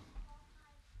show.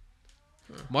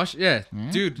 Yeah,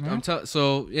 Yeah, dude. yeah. I'm telling.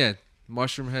 So yeah,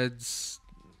 Mushroom Head's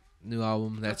new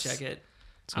album. I'll That's check it. good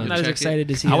I'm to not as check it. excited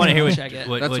to see. I it, want to but hear I'll what, check it.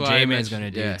 what, That's what why I J-Man's mentioned-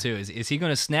 going to do, yeah. too. Is he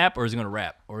going to snap or is he going to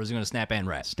rap? Or is he going to snap and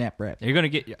rap? Snap rap. You're going to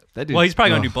get... That dude- well, he's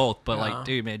probably going to oh. do both. But, Uh-huh. like,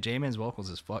 dude, man, J-Man's vocals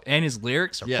is fuck... And his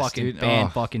lyrics are Yes, fucking dude.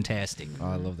 fan-fucking-tastic. Oh,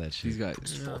 I love that shit. he's got. We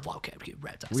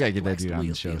gotta get that dude on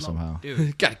the show somehow.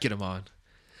 Dude, Gotta get him on.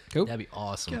 that'd be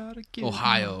awesome.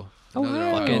 Ohio.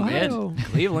 Another Fucking Ohio. man,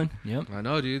 Cleveland. Yep. I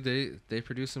know, dude. They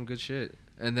produce some good shit.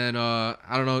 And then I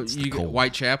don't know. You get cold.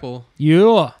 Whitechapel.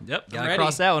 Yeah. Yep. Gotta ready.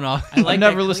 cross that one off. I like I've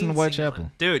never that listened to clean Whitechapel.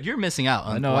 singing Dude, you're missing out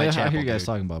on I know. I Whitechapel, hear you guys dude.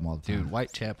 talking about them all the time. Dude,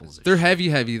 Whitechapel's a They're shit.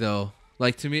 heavy though.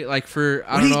 Like to me, like for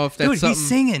I don't know if that's dude, something. he's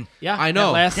singing. Yeah, I know.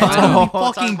 That last That's album.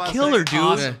 gonna be fucking killer, dude.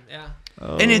 Awesome. Yeah.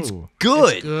 And it's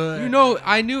good. You know,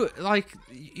 I knew like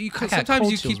you got sometimes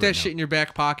cold you chills keep that right shit in your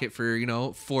back pocket for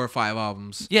 4 or 5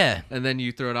 albums. Yeah. And then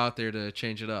you throw it out there to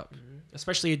change it up.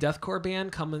 Especially a deathcore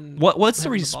band coming. What's the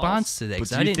having response to that? 'Cause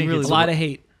But do I you didn't think really. it's A lot of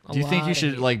hate. Do you think you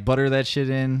should like butter that shit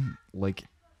in like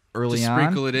early Just on?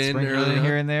 sprinkle it in Sprinkle early it on?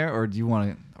 here and there, or do you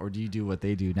want to, or do you do what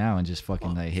they do now and just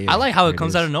fucking like, hey? I like how here it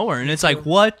comes is. out of nowhere, and it's like,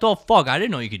 what the fuck? I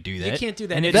didn't know you could do that. You can't do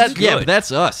that. And If it's you- Yeah, good. but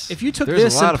that's us. If you took There's a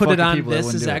this lot and of put it fucking on people that This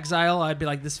wouldn't Is do it. Exile, I'd be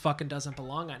like, this fucking doesn't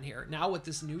belong on here. Now with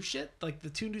this new shit, like the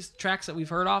 2 new tracks that we've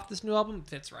heard off this new album,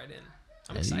 fits right in.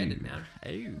 I'm excited, man.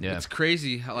 Yeah. It's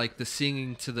crazy how like the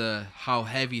singing to how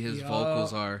heavy his Yup.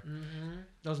 vocals are.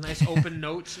 Those nice open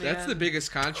notes, man. That's the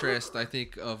biggest contrast I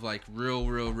think of like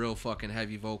real fucking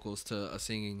heavy vocals to a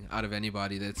singing out of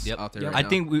anybody that's out there. Yep. Right I now.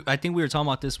 think we were talking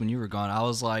about this when you were gone. I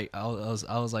was like,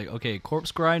 okay,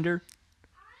 Corpse Grinder.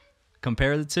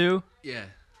 Compare the two. Yeah,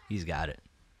 He's got it.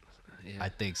 yeah. I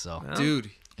think so. Dude.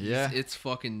 Yeah. it's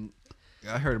fucking.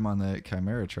 I heard him on the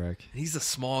Chimera track. He's a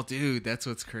small dude. That's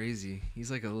what's crazy. He's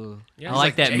like a little. Yeah, I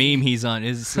like that Jake. meme he's on.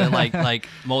 Is like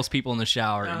most people in the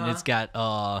shower, and it's got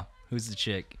who's the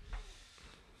chick?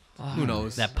 Who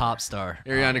knows? That pop star.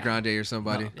 Ariana Grande or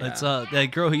somebody. It's that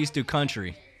girl who used to do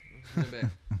country.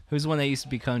 Who's the one that used to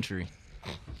be country?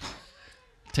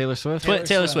 Taylor Swift.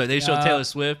 Taylor Swift. They showed Yeah. Taylor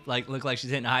Swift like look like she's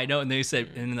hitting a high note, and they said,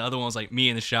 and the other one was like me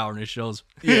in the shower, and it shows.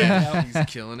 Yeah, he's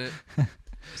killing it.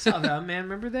 Saw that, man.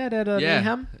 Remember that at Yeah,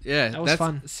 Mayhem? yeah, That was that's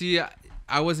fun. See,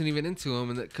 I wasn't even into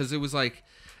him, because it was like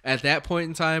at that point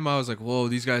in time, I was like, "Whoa,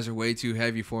 these guys are way too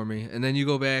heavy for me." And then you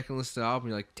go back and listen to the album,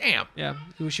 you're like, "Damn, Yeah.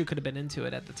 You wish you could have been into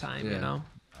it at the time, you Yeah. know?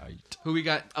 who we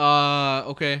got?"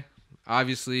 Okay,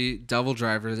 obviously, Devil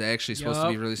Driver is actually supposed to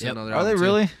be Yup. releasing Yep. another Are album. they too.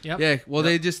 really? Yep. Yeah. Well,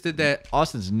 they just did that.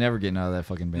 Austin's never getting out of that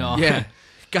fucking band. No. Yeah.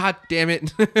 God damn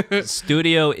it.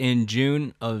 Studio in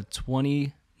June of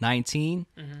 2019,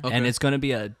 Okay. and it's gonna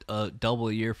be a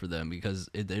double year for them because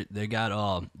they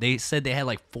got they said they had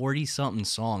like 40 something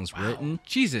songs written.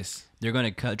 Jesus. They're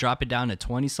gonna drop it down to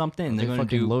 20 something, and Are they're they gonna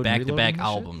fucking do load and back-to-back reloading this shit?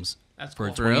 albums That's for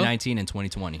cool. For real? 2019 and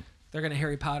 2020. They're going to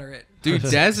Harry Potter it. Dude,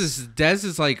 Dez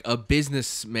is like a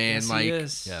businessman, Yes, he like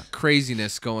is. Yeah.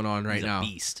 craziness going on right He's now. a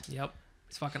beast. Yep.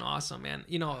 It's fucking awesome, man.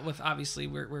 You know, with obviously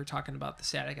we're talking about the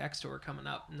Static X tour coming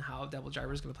up and how Devil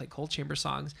Driver is going to play Cold Chamber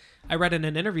songs. I read in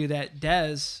an interview that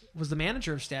Dez was the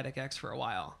manager of Static X for a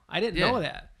while. I didn't Yeah. know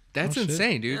that. That's Oh, shit.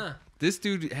 insane, dude. Yeah. This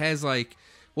dude has like,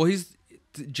 well, he's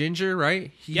Ginger,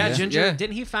 right? Yeah, Ginger. Yeah.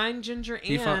 Didn't he find Ginger and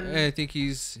He I think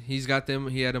he's got them.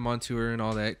 He had them on tour and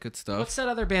all that good stuff. what's that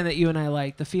other band that you and I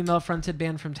like? The female-fronted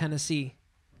band from Tennessee,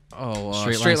 Oh,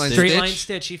 Straight Straight Line Line Straight Stitch. Line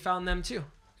Stitch. He found them too.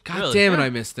 God Really? damn it, Yeah. I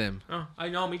missed them. Oh, I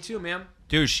know, me too, man.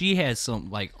 Dude, she has some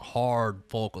like hard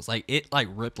vocals. Like it like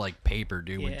ripped like paper,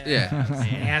 dude. Yeah.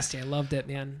 Nasty. I loved it,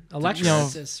 man. know,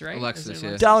 Alexis, right? Alexis, Is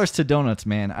there yeah. Dollars to donuts,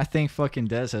 man. I think fucking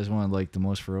Dez has one of like the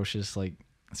most ferocious like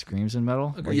screams in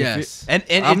metal. Like, if Yes. And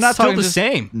I'm it's not still talking the just-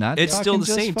 same. not It's still talking the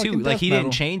just same too. fucking Like death he metal.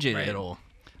 didn't change it Right. at all.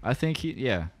 I think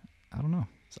I don't know.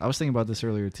 I was thinking about this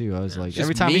earlier too. I was like, Just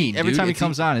every time mean, every dude. time he It's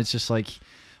comes on, it's just like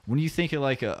when you think of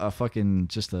like a fucking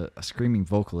just a screaming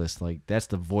vocalist, like that's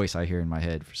the voice I hear in my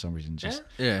head for some reason. Just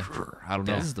Yeah. I don't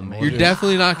know. That's the You're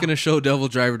definitely not gonna show Devil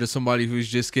Driver to somebody who's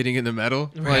just getting into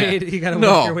metal. Right, you gotta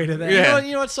no. work your way to that. Yeah.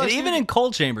 You know what And sucks? even in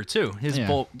Cold Chamber too. His Yeah.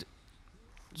 vocal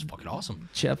it's fucking awesome.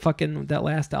 Fucking that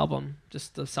last album,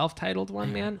 just the self-titled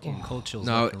one, man. Getting Oh, cold chills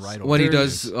Now, left and right. when he There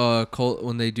does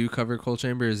when they do cover Cold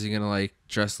Chamber, is he gonna like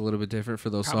dress a little bit different for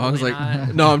those Probably songs? Like,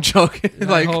 not. no, I'm joking. I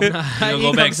like, hope not. He'll He go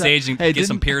comes backstage and Hey, get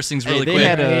some didn't- piercings hey, really they quick.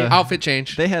 had a outfit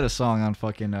change. they had a song on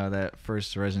fucking that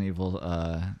first Resident Evil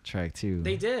track too.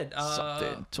 They did.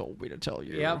 Something told me to tell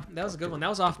you. Yeah, that was a good one. That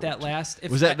was off that last.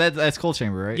 If Was that's Cold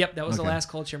Chamber, right? Yep, that was the Okay. last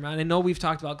Cold Chamber. And I know we've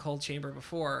talked about Cold Chamber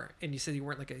before, and you said you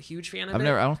weren't like a huge fan of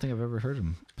it. I don't think I've ever heard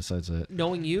him besides that.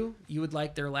 Knowing you would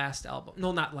like their last album.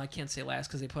 No, not I can't say last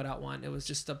because they put out one. It was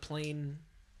just a plain.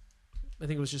 I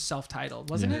think it was just self-titled,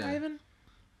 wasn't it, Yeah. Ivan?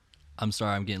 I'm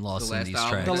sorry, I'm getting lost The in last these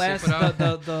album. tracks. The They last, put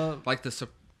out- the like the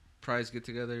surprise get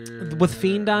together with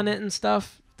Fiend on it and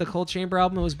stuff. The Cold Chamber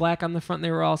album. It was black on the front. And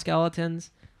they were all skeletons.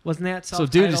 Wasn't that So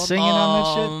self-titled? dude is singing on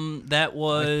that shit. That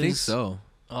was I think so.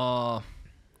 I've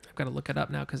got to look it up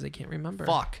now because I can't remember.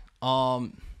 Fuck.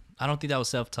 I don't think that was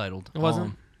self-titled. It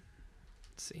wasn't.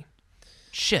 Let's see.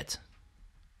 Shit.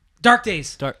 Dark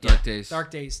Days. Dark Days.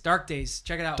 Dark Days. Dark Days.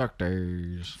 Check it out.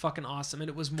 Doctors. Fucking awesome. And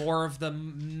it was more of the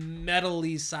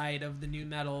metal-y side of the new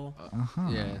metal.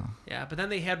 Yeah. Yeah, but then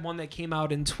they had one that came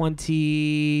out in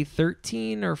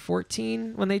 2013 or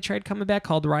 14 when they tried coming back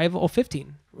called Rival. Oh,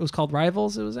 15. It was called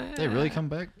Rivals. It was. They really come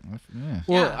back. Yeah.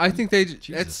 Well, Yeah. I think Jesus.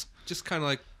 that's just kind of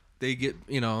like they get,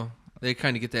 they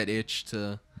kind of get that itch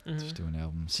to. Just do an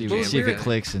album. See Well, if it weird.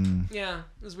 clicks and. Yeah,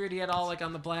 it was weird. He had all like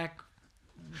on the black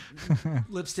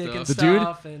lipstick and The dude?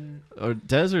 stuff, and Or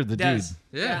Dez or the Des. dude?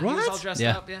 Yeah. he was all What? dressed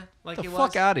Yeah. up. Yeah, like The he fuck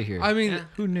was. out of here! I mean, Yeah.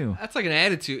 Who knew? that's like an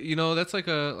attitude. That's like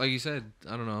like you said.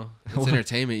 I don't know. It's What?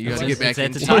 entertainment. You got to It's- get back it's at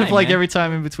into the it. What time, if like man. every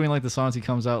time in between like the songs he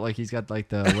comes out, like he's got like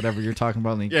the whatever you're talking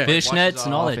about, and he Yeah. Fishnets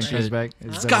and all off that and comes shit. back.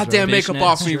 Huh? It's Goddamn makeup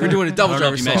off me. We're doing a I double don't know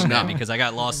driver if you song mentioned now. that because I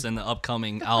got lost in the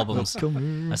upcoming albums.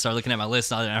 I started looking at my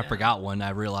list and I forgot one. I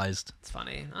realized. It's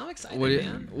funny. I'm excited, What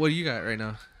man. do you got right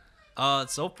now?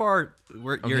 So far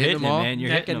you're hitting hitting them it, all? man. You're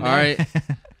Neck hitting and them. All right.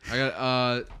 I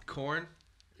got Korn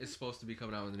is supposed to be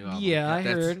coming out with a new album. Yeah, I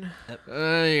That's- heard.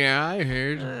 Yeah, I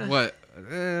heard. What?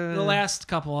 The last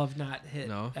couple have not hit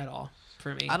No. at all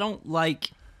for me. I don't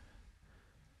like.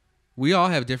 We all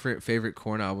have different favorite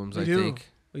Korn albums, We I do.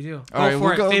 think. We do. All right, for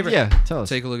we'll it. go. Favorite. Yeah, tell us.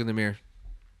 Take a look in the mirror.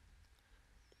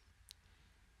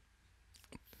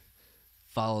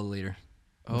 Follow the leader.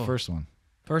 The first one.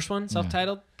 First one,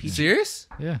 self-titled. Peachy. Serious?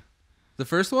 Yeah. The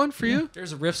first one for you?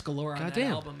 There's riffs galore on that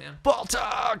Goddamn. album, man. Ball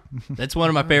talk. That's one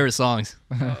of my favorite songs.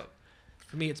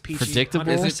 For me, it's Peachy. Predictable?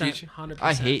 100%, Is it Peachy? 100%.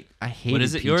 I hate. What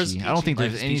is it, yours? I don't think Peachy?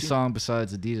 there's any Peachy? song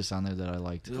besides Adidas on there that I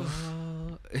liked.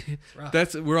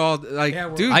 That's we're all like, Yeah,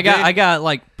 we're- dude. I got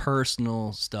like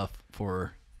personal stuff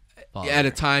for. Follow the at a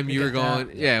Leader. time you You were got going,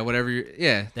 that? yeah, whatever.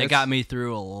 Yeah, That got me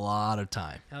through a lot of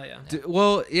time. Hell yeah.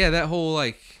 Well, yeah, that whole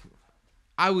like,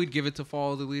 I would give it to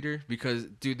Follow the Leader because,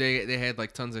 dude, they had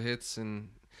like tons of hits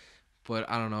but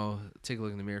I don't know. Take a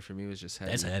look in the mirror for me was just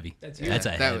heavy. That's heavy. That's That's a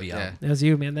that heavy was- yeah. album. That was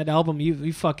you, man. That album,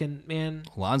 you fucking, man.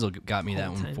 Alonzo got me that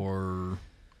Whole one time. for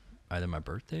either my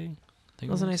birthday. I think That it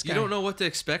was a was. nice guy. You don't know what to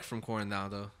expect from Korn now,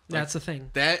 though. Like, That's the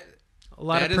thing. that. A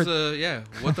lot That of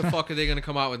is what the fuck are they gonna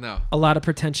come out with now? a lot of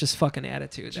pretentious fucking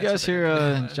attitude. Did you guys hear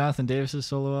Jonathan Davis's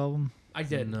solo album? I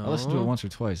did. No. I listened to it once or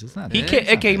twice. It's not. He bad. ca- It's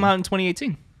it not came bad. out in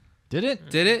 2018. Did it?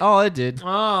 Did it? Oh, it did.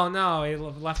 Oh no, he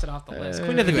left it off the list.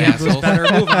 Queen of the you Damned was assholes. better.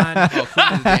 Move on. Oh, Queen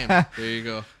of the Damned. There you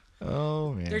go.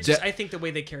 Oh man. They're just, I think the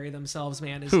way they carry themselves,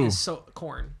 man, Who? is so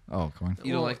Korn. Oh, come on.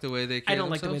 You don't like the way they carry I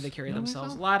don't like the way themselves? they carry You don't like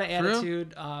themselves. A that? lot of For real?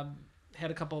 attitude. Had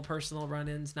a couple of personal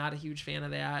run-ins. Not a huge fan of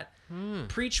that. Hmm.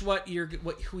 Preach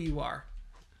who you are.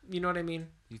 You know what I mean?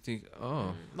 You think?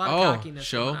 Oh, A lot of cockiness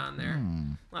show. going on there.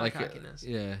 Hmm. A lot Like, of cockiness.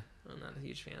 yeah. I'm not a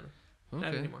huge fan. Not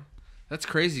Okay. anymore. That's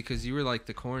crazy because you were like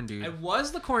the Korn dude, I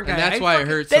was the Korn guy. and that's why it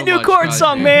hurt That so new much. Korn about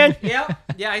song, it. man. Yeah,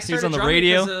 yeah. I started on the drumming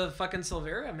radio. because of fucking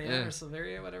Silveria, man, Yeah. or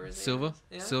Silveria, whatever his name Silva,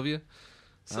 is. Yeah. Sylvia.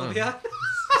 Sylvia.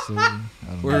 So, I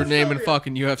don't We're know. naming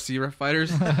fucking UFC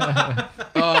fighters.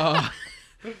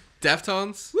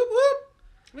 Deftones. Whoop whoop.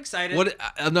 I'm excited. What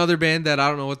another band that I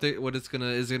don't know what it's gonna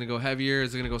is it gonna go heavier?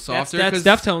 Is it gonna go softer? That's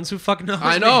 'Cause- Deftones. Who fucking knows?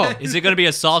 I know. man? Is it going to be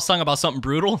a soft song about something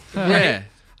brutal? Yeah.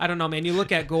 I don't know, man. You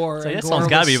look at Gore. So and that Gore song's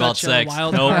gotta was be about such sex. A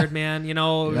wild Nope. card, man. You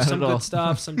know, Not some at all. good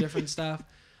stuff, some different stuff.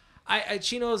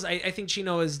 Chino's. I think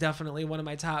Chino is definitely one of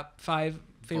my top 5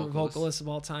 favorite Vocalist. vocalists of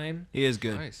all time. He is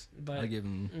good. Nice. But I give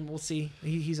him. we'll see.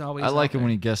 He's always. I like out it when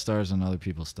there. he guest stars on other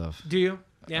people's stuff. Do you?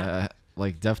 Yeah.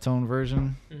 Like Deftone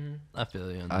version, I feel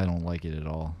you. I don't like it at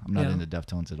all. I'm not Yeah. into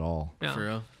Deftones at all. Yeah. For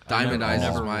real. I Diamond never- Eyes I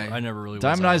is never, my I never really. was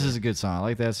Diamond Eyes either. is a good song. I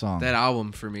like that song. that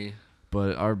album for me.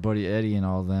 But our buddy Eddie and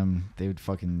all of them, they would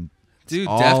fucking Dude,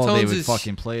 all Deftones they would is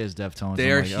fucking play as Deftones.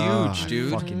 they I'm are like, oh, huge,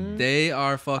 dude. fucking- They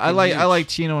are fucking. I huge. like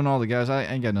Chino and all the guys. I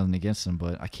ain't got nothing against them,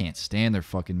 but I can't stand their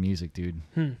fucking music, dude.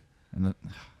 And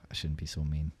I shouldn't be so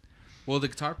mean. Well, the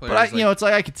guitar player. But I, is like, you know, it's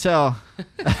like I could tell.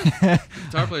 the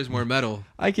guitar player is more metal.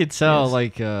 I could tell Yes.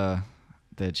 like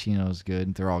that Chino's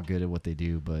good. They're all good at what they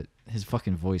do, but his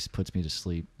fucking voice puts me to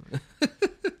sleep.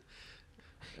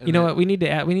 You know what? We need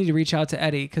to reach out to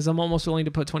Eddie because I'm almost willing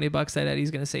to put $20 that Eddie's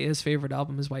going to say his favorite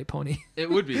album is White Pony. It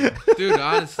would be, dude.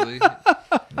 Honestly,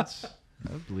 I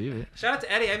believe it. Shout out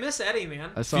to Eddie. I miss Eddie,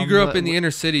 man. I if saw you him grew up in the inner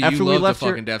city, you after we love the left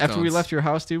your fucking Deftones. after we left your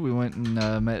house, dude, we went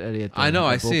and met Eddie at the I know. the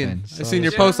I seen. bullpen. I So seen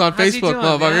your was- post on How's he Facebook,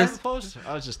 doing, man? motherfuckers.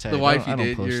 I was just The tagged. wife I you don't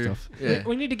did. post You're, stuff. yeah.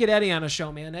 We need to get Eddie on a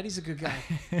show, man. Eddie's a good guy.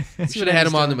 We should have had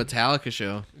him on the Metallica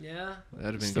show. Yeah.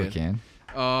 That'd have been Still good. can.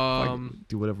 Um,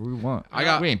 Do whatever we want. I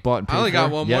got. We ain't bought and paid I only for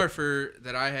got it one yet. more for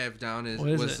that I have down What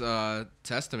is was it?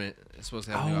 Testament. It's supposed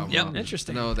to have a new Oh, album. yep. out.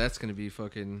 Interesting. No, that's gonna be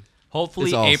fucking Hopefully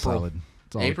It's all April. solid.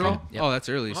 It's all April. good. Yep. Oh, that's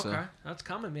early. Okay. So That's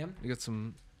coming, man. we got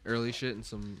some early shit and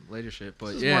some later shit. But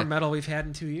This is yeah, more metal we've had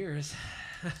in 2 years.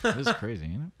 This is crazy,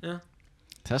 ain't it? Yeah.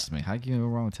 Testament. How can you go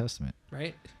wrong with Testament?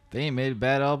 Right? They ain't made a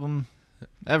bad album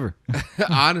ever.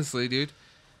 honestly, dude,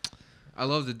 I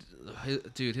love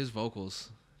his vocals.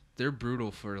 They're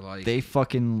brutal for like. They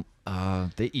fucking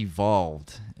They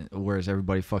evolved, whereas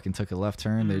everybody fucking took a left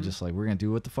turn. They're just like, we're gonna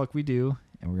do what the fuck we do,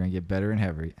 and we're gonna get better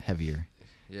and heavier.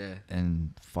 Yeah.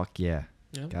 And fuck yeah,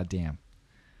 Yep. goddamn.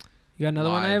 You got another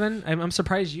one, Live. Ivan? I'm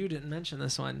surprised you didn't mention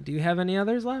this one. Do you have any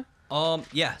others left?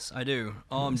 Yes, I do.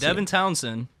 Let's see. Devin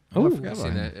Townsend. Oh, I Ooh. forgot I've about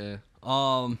seen him. that. Yeah.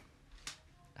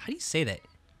 How do you say that?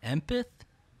 Empath?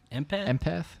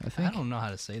 Empath, I think. I don't know how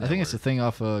to say that. I think it's a word. thing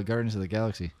off Guardians of the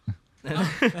Galaxy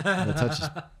that touches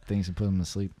things and put them to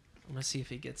sleep. I'm gonna see if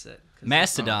he gets it.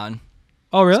 Mastodon.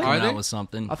 Oh, really? Are Coming they? out with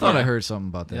something. I thought Yeah. I heard something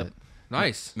about that. Yep.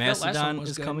 Nice. That last one Mastodon was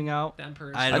is good. coming out. The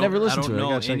Emperor's I never don't- listened I to don't it. I know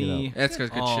gotta check it any. out. That's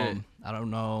good shit. I don't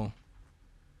know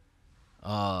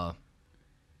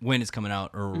when it's coming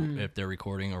out or if they're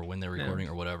recording or when they're recording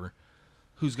or whatever.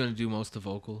 Who's gonna do most of the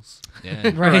vocals?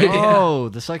 Yeah. Right. Yeah. Oh,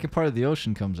 the second part of The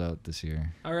Ocean comes out this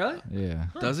year. Oh, really? Yeah.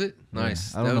 Does it?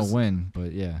 Nice. Yeah. I don't know when,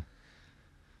 but yeah.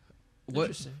 What?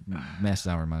 Interesting.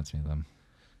 Mastodon reminds me of them.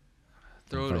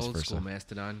 Throw it Vice old versa. school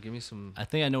Mastodon. Give me some. I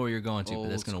think I know where you're going to, Old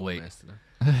but that's gonna school wait.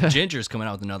 Mastodon. Ginger's coming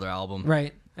out with another album.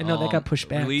 Right. I know that got pushed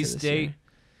back. Release to this date. year.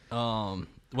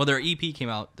 Well, their EP came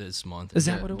out this month. Is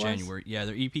that in what it was? January. Yeah,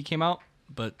 their EP came out,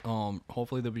 but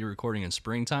hopefully they'll be recording in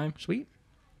springtime. Sweet.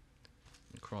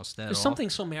 Cross that There's off. something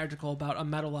so magical about a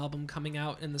metal album coming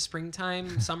out in the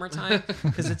springtime, summertime,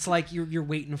 because it's like you're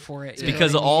waiting for it. It's you know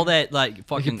because what of I mean? all that like You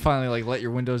fucking can finally like let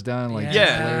your windows down and like Yeah. just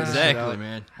yeah, blare the shit exactly, out.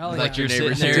 man. Hell Like yeah. you're sitting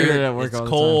neighbors do that there, at work it's all the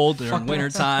cold Fuck during that. winter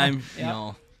time. You Yep.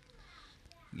 know,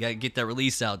 you gotta get that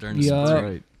release out during the Yeah. That's spring.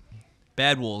 right.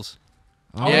 Bad Wolves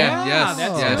Oh, Yeah, yes,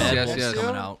 that's yes, good. yes, Wolves yes.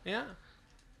 coming out. Yeah.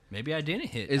 Maybe I didn't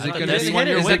hit. Is I it thought gonna that's be- the one Is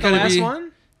you're is that it the gonna last be-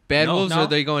 one? Bad No. Wolves, No. are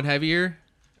they going heavier?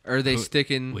 Or are they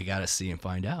sticking? We gotta see and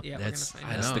find out. Yeah, we're that's gonna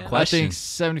find that's out. the I I question. think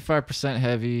 75%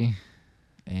 heavy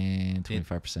and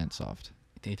 25% soft.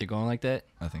 You think they're going like that?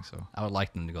 I think so. I would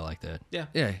like them to go like that. Yeah.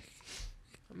 Yeah.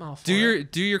 I'm all for Do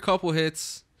it. your couple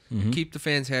hits. Mhm. Keep the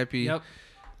fans happy. Yep.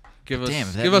 Give us Damn,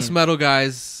 if that give us means- metal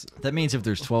guys. That means if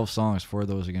there's 12 songs, 4 of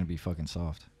those are going to be fucking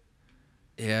soft.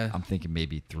 Yeah. I'm thinking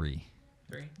maybe 3.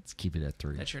 3. Let's keep it at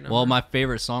 3. That's your number. Well, my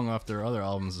favorite song off their other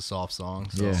album is a soft song.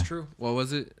 So Yeah. That's true. What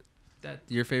was it? That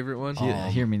Your favorite one?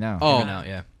 Hear me now. Oh. Hear me out,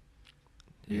 yeah.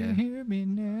 You Yeah. hear me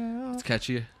now. It's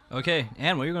catchy. Okay,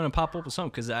 and well, you're gonna pop up with something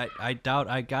because I doubt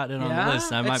I got it on Yeah? the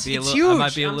list. I might It's- be a it's little. I might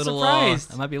huge. be a I'm little.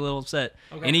 surprised. I might be a little upset.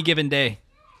 Okay. Any given day,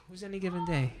 Who's any given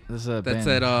day? This is a That's band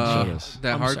that showed us.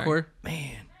 that I'm hardcore.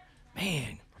 sorry.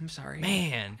 man. I'm sorry.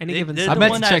 They- Any given they're Sunday. I the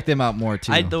meant one to that- check them out more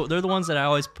too. They're the ones that I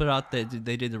always put out that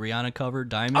they did the Rihanna cover,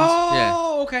 Diamonds.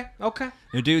 Oh, okay. Okay.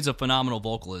 The dude's a phenomenal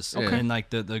vocalist, Okay. and like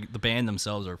the band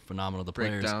themselves are phenomenal. The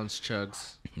players, Breakdowns,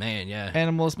 chugs. man, yeah.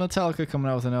 Animals, Metallica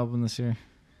coming out with an album this year.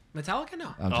 Metallica?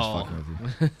 No. I'm just Oh. fucking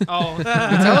with you. Oh.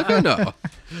 Metallica? No.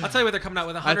 I'll tell you what, they're coming out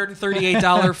with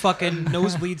 $138 fucking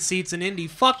nosebleed seats in Indy.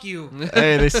 Fuck you.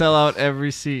 Hey, they sell out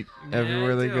every seat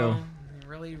everywhere Yeah, they do. go.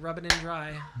 Really rub it in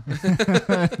dry. Do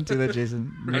that,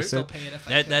 Jason. I'd still Megadeth. pay it if I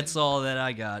That could. that's all that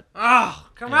I got. Oh,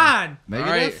 come on. All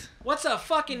right. What's a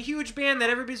fucking huge band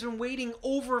that everybody's been waiting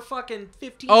over fucking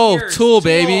 15 Oh, years? Tool,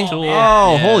 baby. Tool. Yeah.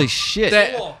 Oh, Yeah. holy shit!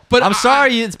 That- Cool. but I'm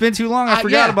sorry, it's been too long. I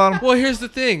forgot yeah. about him. Well, here's the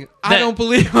thing. I That- don't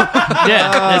believe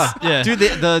Yeah, Dude,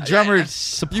 the drummer you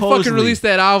supposedly fucking release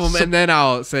that album and then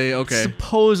I'll say okay.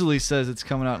 supposedly says it's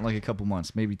coming out in like a couple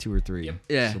months, maybe 2 or 3. Yep.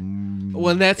 Yeah. So, Well,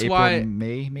 and that's April, why-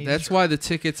 May maybe. That's why the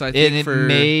tickets I and think it for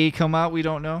may come out. We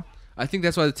don't know. I think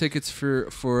that's why the tickets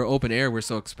for open air were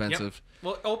so expensive.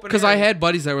 Well, open Because air. I had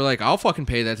buddies that were like, "I'll fucking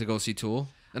pay that to go see Tool,"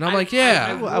 and I'm like, "Yeah."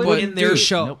 I I would wouldn't in their do it.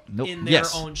 show. Nope. In their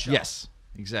yes. own show. Yes.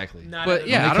 Exactly. Not But at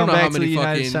yeah, When I they don't come know how back to many the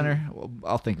United fucking- Center, well,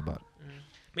 I'll think about it.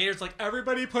 Maynard's like,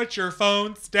 everybody put your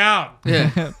phones down.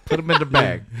 Yeah. Put them in the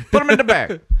bag. Put them in the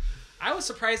bag. I was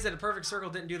surprised that a Perfect Circle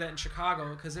didn't do that in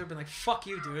Chicago because they would have been like, fuck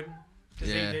you, dude.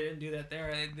 Because Yeah. they didn't do that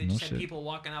there. They No just had shit. people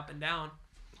walking up and down.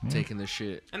 Taking the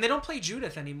shit. And they don't play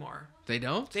Judith anymore. They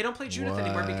don't. They don't play Judith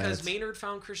anymore because What? Maynard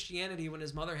found Christianity when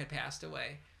his mother had passed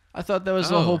away. I thought that was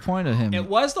the Oh. whole point of him. It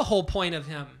was the whole point of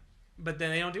him, but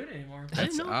then they don't do it anymore. I didn't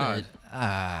That's know odd.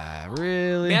 that.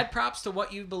 Really? Mad props to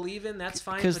what you believe in. That's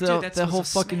fine. Because But dude, that's the whole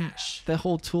was a fucking smash. that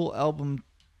whole Tool album.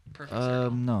 Perfect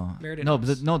Circle. No, Meredith no,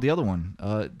 House. the other one,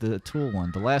 the Tool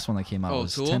one, the last one that came out Oh,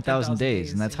 was Tool? 10,000 10,000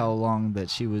 days, and that's yeah. how long that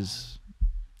she was,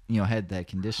 had that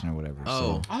condition or whatever.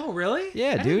 Oh. So, Oh, really?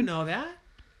 Yeah, I dude. didn't know that.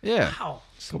 yeah. Wow.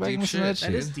 Go back deep and listen to that shit.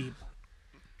 That shit. is deep.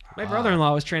 My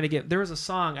brother-in-law was trying to get. There was a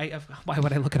song. Why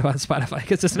would I look it up on Spotify?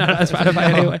 Because it's not on Spotify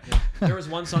anyway. There was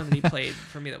one song that he played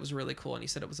for me that was really cool, and he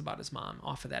said it was about his mom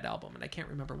off of that album, and I can't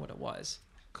remember what it was.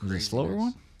 Was it a slower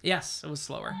one? Yes, it was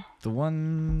slower. The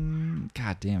one,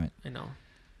 god damn it. I know.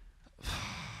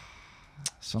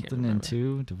 Something in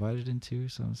two, divided in two,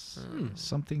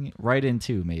 something right in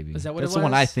two, maybe. Is that what that's it was? the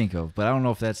one I think of, but I don't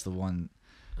know if that's the one.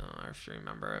 Oh, I have to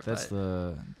remember it. That's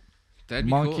the That'd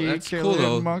be monkey cool. That's killing cool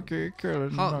though. monkey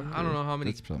killing monkey. I don't know how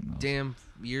many That's something else. damn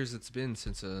years it's been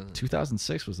since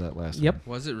 2006 was that last Yep.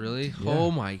 one. Was it really? Yeah.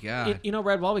 Oh my god. You know,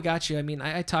 Red, while we got you, I mean,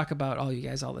 I talk about all you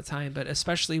guys all the time, but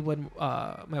especially when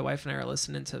my wife and I are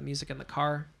listening to music in the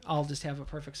car, I'll just have a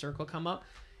perfect circle come up.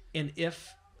 And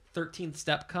if 13th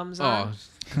Step comes on,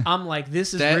 I'm like,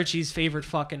 this is Richie's favorite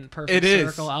fucking Perfect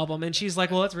Circle album. And she's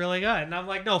like, well, it's really good. And I'm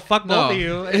like, no, fuck both of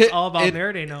you. It's all about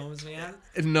Mary Gnomes, man.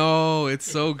 No, it's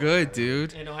so good,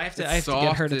 dude. You know, I have to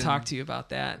get her to talk to you about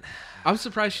that. I'm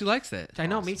surprised she likes that. I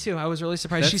know, me too. I was really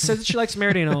surprised. She said that she likes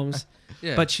Mary Gnomes.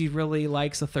 Yeah. But she really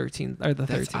likes the 13th or the 13th.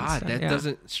 That's odd. Step. That Yeah.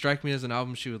 doesn't strike me as an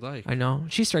album she would like. I know.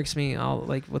 She strikes me all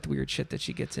like with weird shit that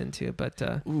she gets into, but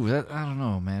Ooh, I don't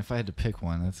know, man. If I had to pick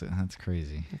one, that's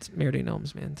crazy. it's Mary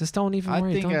Gnomes, man. Just don't even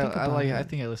worry. I think Don't think about it. I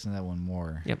think I listen to that one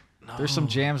more. Yep. No. There's some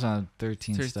jams on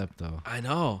 13th Step though. I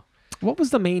know. What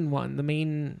was the main one? The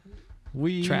main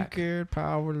We track. get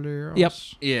powerless. Yep.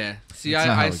 Yeah. See, That's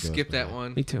not how I it goes, skipped that but-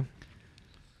 one. Me too.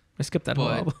 I skipped that whole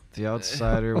But- album. The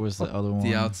Outsider was the other one.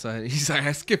 The Outside. He's like,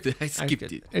 I skipped it. I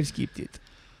skipped it. I skipped it.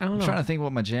 I don't I'm know. trying to think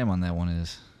what my jam on that one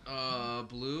is.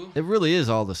 Blue. It really is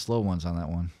all the slow ones on that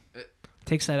one.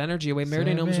 Takes that energy away.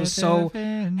 Mary Gnomes was so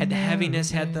had the heaviness,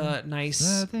 had the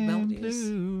nice melodies.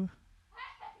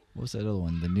 What was that other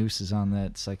one? The Noose is on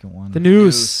that second one. The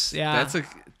Noose. Yeah. That's a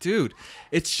dude.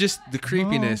 It's just the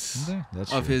creepiness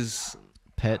That's of true. his.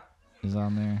 Pet is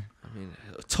on there. I mean,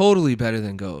 totally better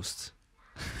than Ghost.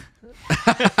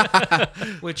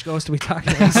 Which ghost are we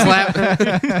talking about? Slap.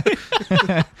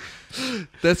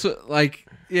 That's what, like,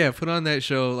 yeah. Put on that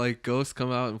show, like Ghost,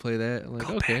 come out and play that. I'm like,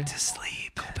 Go okay. back to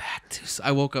sleep. Go back to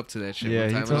I woke up to that shit Yeah, one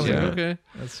he time. I told was me like, that. okay,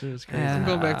 That's true. It's crazy. Yeah. I'm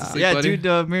going back to sleep, Yeah, buddy.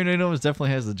 dude, Mary Gnomes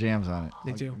definitely has the jams on it.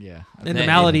 They do. Yeah. And the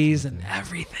melodies and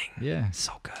everything. Yeah.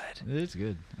 So good. It's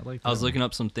good. I like that. I was looking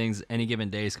up some things. Any Given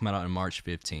Days come out on March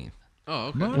 15th.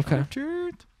 Oh, okay.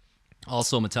 Okay.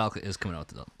 Also, Metallica is coming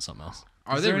out with something else.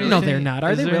 Are Is they there really? No, they're not.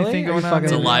 Are Is they there really? anything Are you going on fucking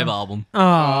It's a there? with me? live album.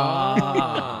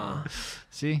 Aww.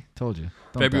 See? Told you.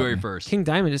 Don't February doubt me. 1st. King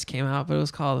Diamond just came out, but it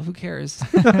was called Who Cares?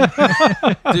 Dude.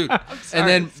 And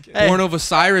then Born of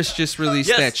Osiris just released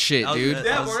Yes. that shit, I was dude. gonna-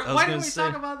 I was why gonna didn't we say.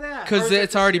 talk about that? Because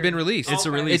it's already been released. It's a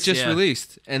Okay. release. It just yeah.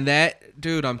 released, and that,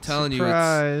 dude, I'm telling you,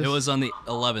 Surprise. It was on the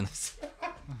 11th.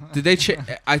 did they?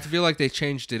 I feel like they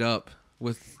changed it up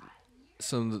with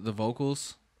some of the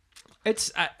vocals. I've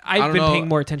don't been know. paying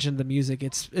more attention to the music.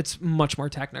 It's much more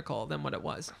technical than what it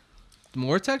was.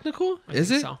 More technical? I Is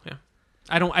think it? So, yeah.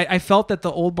 I felt that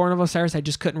the old Born of Osiris I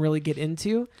just couldn't really get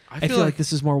into. I feel like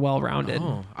this is more well rounded.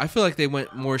 Oh, I feel like they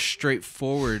went more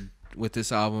straightforward with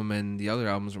this album, and the other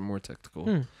albums were more technical.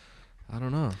 I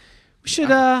don't know. We should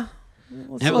Yeah,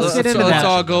 let's let's- get into let's that.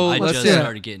 all go- I let's just do it.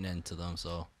 started getting into them,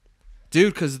 so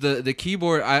Dude, because the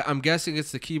keyboard, I'm guessing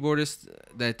it's the keyboardist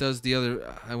that does the other.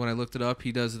 When I looked it up,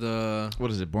 he does the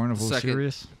What is it? Born of Second.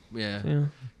 Osiris? Yeah.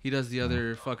 he does the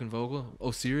other fucking vocal.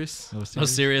 Osiris. oh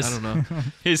serious. I don't know.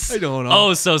 He's I don't know.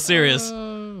 oh so serious.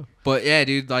 But yeah,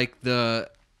 dude, like the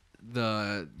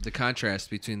contrast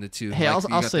between the two. Hey, like, I'll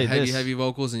you got say the this. heavy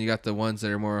vocals, and you got the ones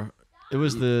that are more. It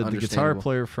was the guitar Understandable.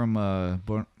 player from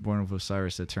Born of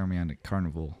Osiris that turned me on to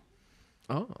Carnival.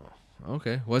 Oh,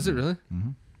 okay. Was it really?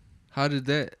 Mhm. How did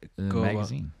that go? about-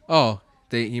 Magazine. Oh,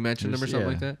 he mentioned It was- them or something yeah.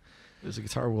 like that. It was a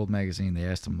Guitar World magazine. They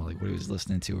asked him like what he was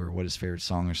listening to or what his favorite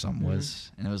song or something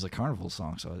was, and it was a Carnival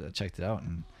song. So I checked it out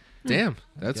and Damn,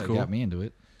 that's got, cool. got me into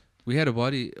it. We had a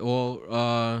buddy. Well,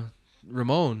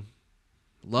 Ramon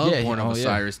loved Born of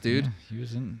Osiris, dude. Yeah, he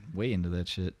was way into that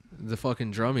shit. The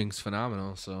fucking drumming's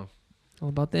phenomenal. So. All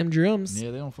about them drums.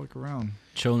 Yeah, they don't fuck around.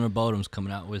 Children of Bodom's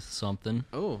coming out with something.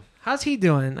 Oh, How's he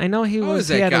doing? I know he how was. is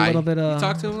that He had guy? a little bit of. You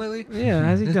talked to him lately? Yeah,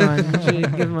 how's he doing? Did you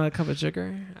give him a cup of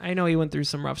sugar? I know he went through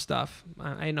some rough stuff.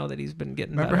 I know that he's been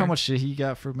getting. Remember better. how much shit he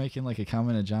got for making like a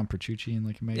comment of John Petrucci in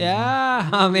like a magazine? Yeah,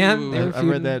 oh, man. Ooh. They were I read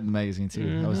feuding. that in the magazine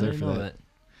too. I was there for Love that. it.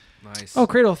 Nice. Oh,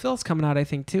 Cradle of Filth's coming out, I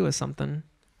think, too, with something.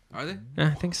 Are they? Yeah,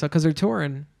 I think so, because they're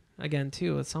touring again,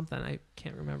 too, with something. I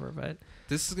can't remember, but.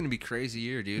 This is gonna be a crazy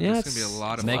year, dude. Yeah, This is gonna be a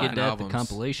lot of fucking Megadeth, the albums.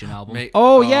 compilation album.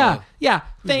 Oh, yeah. Yeah.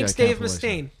 Thanks, got Dave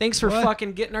compilation? Mustaine. Thanks for What?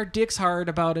 fucking getting our dicks hard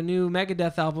about a new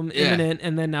Megadeth album Yeah. imminent,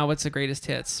 and then now it's the greatest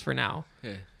hits for now.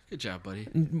 Yeah. Good job, buddy.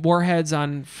 Warheads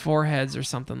on Foreheads or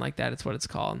something like that. It's what it's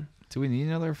called. Do we need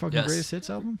another fucking Yes. greatest hits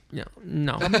album?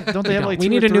 No. Don't they have We like don't. two We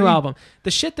need or a new three? album.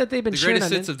 The shit that they've been The sharing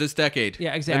greatest on hits of this decade. Yeah,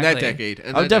 And exactly. that decade.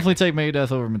 And I would that definitely take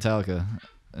Megadeth over Metallica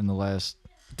in the last.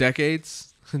 decades.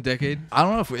 Decade. I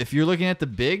don't know if you're looking at the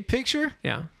big picture.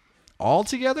 Yeah. all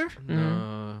together?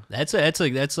 No. That's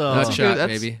Nut shot,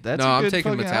 that's- maybe. that's No, a I'm good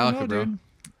taking fucking- I don't Metallica, know, bro. dude.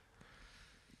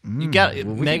 You got Well,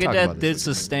 we can talk about Megadeth this did later.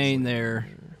 sustain their.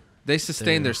 They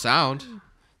sustain their sound.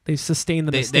 They've sustained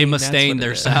the They Mustaine. That's Mustaine what their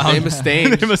it is. sound. They Mustaine.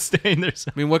 They Mustaine their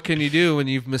sound. I mean, what can you do when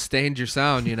you've Mustained your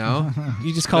sound, you know?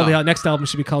 You just call No. the next album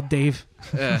should be called Dave.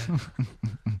 Yeah.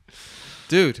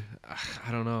 Dude,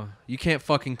 I don't know. You can't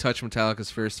fucking touch Metallica's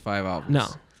first 5 albums. No.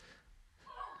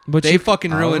 But They you,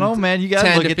 fucking I don't ruined know, man. You gotta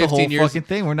 10 look to at the whole 15 years. fucking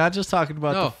thing. We're not just talking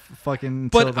about No. the fucking.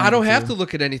 But Till I don't have to 92.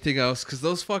 look at anything else because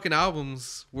those fucking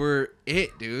albums were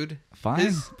it, dude. Fine,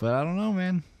 His- but I don't know,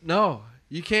 man. No,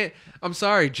 you can't. I'm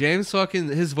sorry, James fucking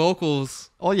his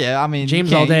vocals. Oh yeah, I mean, James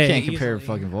you can't, all day, you can't compare easily.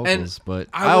 fucking vocals, but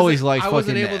I I always wasn't- like I fucking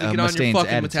wasn't able to get on your Mustaine's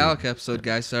fucking attitude. Metallica episode,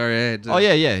 guys. Sorry, I had to, Oh yeah,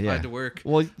 I yeah. had to work.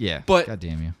 Well, yeah. But- God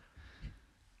damn you.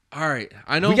 All right,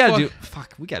 I know. We gotta fuck- do.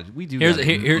 Fuck, we gotta. We do. Here's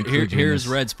gotta include you in here's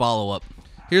this. Red's follow up.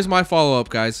 Here's my follow up,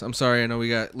 guys. I'm sorry, I know we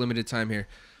got limited time here.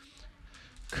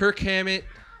 Kirk Hammett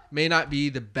may not be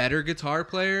the better guitar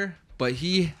player, but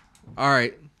he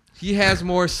has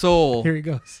more soul here he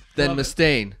goes. than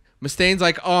Mustaine. Mustaine's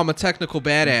like, oh, I'm a technical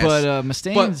badass. But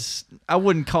Mustaine's. I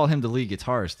wouldn't call him the lead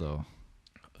guitarist though.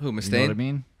 who, Mustaine? You know what I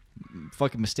mean?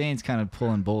 Fucking Mustaine's kind of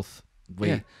pulling both weight.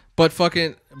 Yeah. But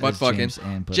fucking, as James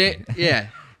and Puppy. yeah.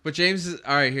 But James is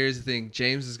all right. Here's the thing: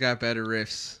 James has got better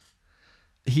riffs.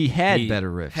 He had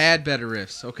better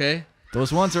riffs. Okay.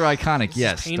 Those ones are iconic.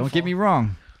 Yes. Don't get painful. me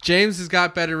wrong. James has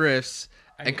got better riffs,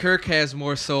 and Kirk has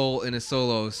more soul in his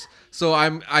solos. So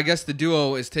I guess the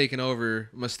duo is taking over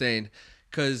Mustaine,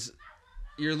 because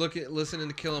you're listening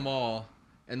to Kill 'Em All,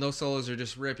 and those solos are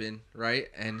just ripping, right?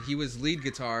 And he was lead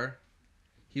guitar.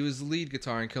 He was lead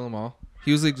guitar in Kill 'Em All.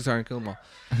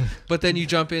 But then you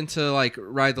jump into like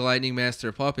Ride the Lightning, Master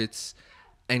of Puppets,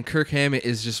 and Kirk Hammett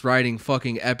is just writing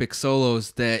fucking epic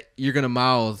solos that you're gonna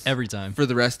mouth Every time. for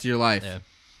the rest of your life. Yeah.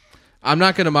 I'm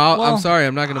not gonna mouth. Well, I'm sorry,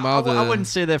 I'm not gonna mouth. I wouldn't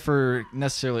say that for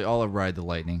necessarily all of Ride the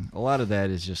Lightning. A lot of that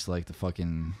is just like the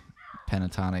fucking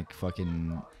pentatonic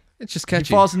fucking. It's just He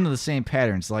catchy. falls into the same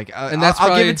patterns. Like, And that's I'll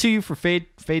give probably- it to you for Fade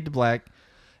to Black.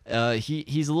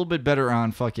 He's a little bit better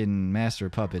on fucking Master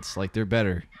of Puppets. Like, they're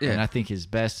better. Yeah. And I think his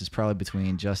best is probably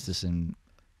between Justice and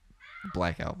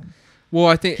Black Album. Well,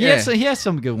 I think He has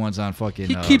some good ones on fucking.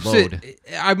 he keeps Load. it.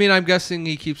 I mean, I'm guessing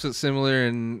he keeps it similar,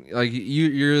 and like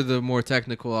you're the more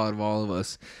technical out of all of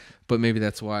us, but maybe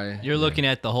that's why. You're looking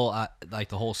at the whole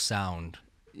the whole sound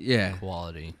Yeah.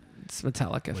 quality. It's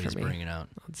Metallica What for he's me. bringing out.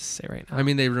 I'll just say right now. I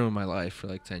mean, they ruined my life for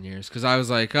like 10 years because I was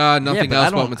like, nothing but else I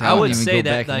but don't- Metallica. I would even say go that,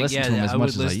 back and like, listen to him yeah, as I much would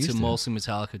as I listen used to to. mostly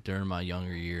Metallica during my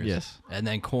younger years. Yes. And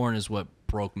then Korn is what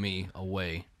broke me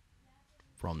away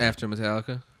from that. After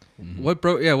Metallica. Mhm. What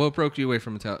broke you away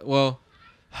from Metallica? Well,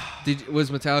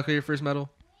 was Metallica your first metal?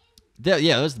 That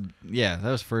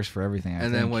was first for everything.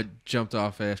 And then what jumped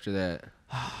off after that?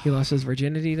 He lost his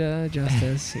virginity to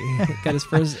Justice. He got his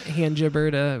first hand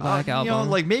jibber to Black Album. You know,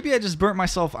 like maybe I just burnt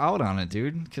myself out on it,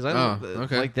 dude. Because I Oh,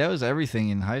 okay. like that was everything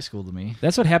in high school to me.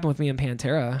 That's what happened with me in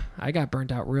Pantera. I got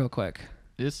burnt out real quick.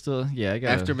 It's still I got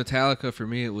After Metallica, for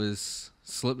me, it was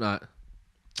Slipknot.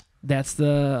 That's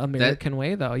the American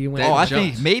way, though. You went. that Oh, I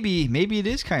jumped. think maybe it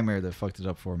is Chimera that fucked it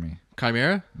up for me.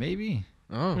 Chimera? Maybe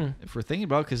Oh. if we're thinking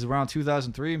about because around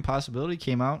 2003, Impossibility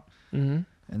came out, hmm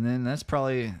and then it's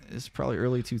probably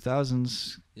early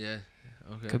 2000s Yeah.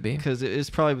 Okay. Could be. because it's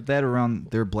probably that around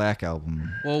their Black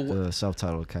album, Well, the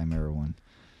self-titled Chimera one,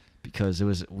 because it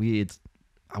was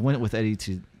I went with Eddie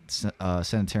to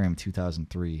Sanitarium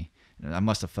 2003. And I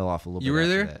must have fell off a little bit. You were after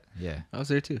there? That. Yeah. I was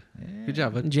there too. Good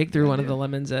job, bud. Jake threw one of the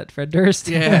lemons at Fred Durst.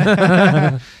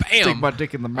 Yeah. Stick Bam. my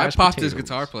dick in the I mashed popped his potatoes.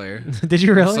 guitar player. Did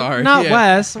you really? Sorry, Not yeah.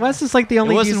 Wes. Wes is like the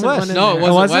only wasn't decent Wes. one in No, there.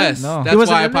 it wasn't Wes. No. That's He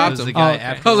wasn't why I in there? popped It was him. the guy okay.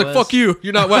 after I was like, Wes. fuck you.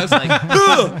 You're not Wes. Like,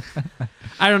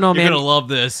 I don't know, you're man. gonna love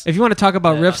this. If you want to talk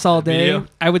about Yeah, riffs all the day, video.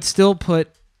 I would still put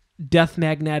Death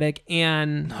Magnetic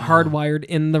and Hardwired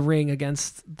in the ring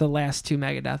against the last two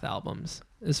Megadeth albums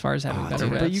as far as having better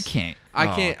Dude, riffs. but you can't. I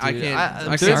Oh, can't- I dude. can't- I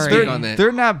can't they're- speak they're- on that.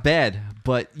 They're not bad,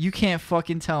 but you can't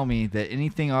fucking tell me that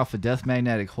anything off of Death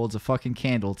Magnetic holds a fucking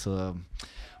candle to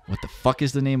what the fuck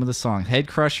is the name of the song? Head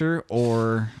Crusher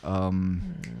or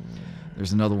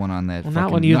there's another one on that. Well, not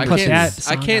fucking when you I put can't, that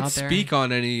I song can't out there. speak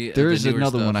on any. of There's the newer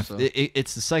another one. stuff, so.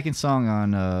 It's the second song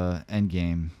on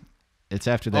Endgame. It's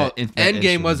after that. Oh, that Endgame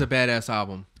issue. was a badass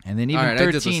album. And then even All right, I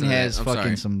did 13 listen to that. has I'm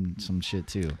fucking sorry. some shit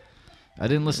too. I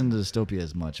didn't listen to Dystopia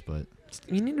as much, but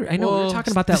I know we Well, were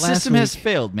talking about that the last system week. has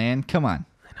failed, man. Come on,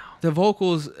 The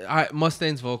vocals,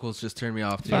 Mustaine's vocals just turned me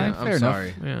off. Dude. Fine, I'm fair enough.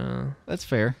 sorry. Yeah. that's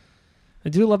fair. I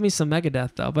do love me some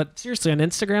Megadeth though, but seriously on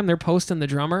Instagram they're posting the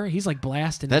drummer. He's like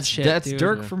blasting. That's shit, that's dude.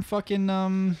 Dirk from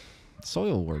fucking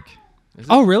Soil Work.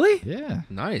 Oh, really? Yeah.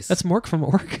 Nice. That's Mork from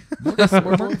Ork.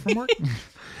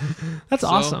 That's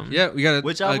awesome. Yeah, we got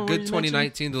Which a album good were you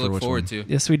 2019 to For look which forward one? to.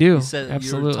 Yes, we do. You said you were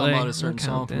Absolutely. talking about a certain Look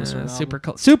song out, from a certain Super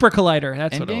album? Super Collider.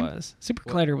 That's what it Endgame? was. Super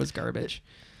Collider was garbage.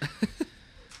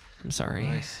 I'm sorry.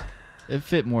 Nice. It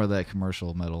fit more of that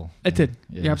commercial metal. It did.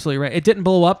 Yeah. You're absolutely right. It didn't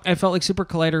blow up. I felt like Super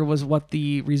Collider was what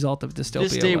the result of Dystopia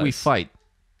This Day was. We Fight.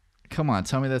 Come on,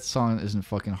 tell me that song isn't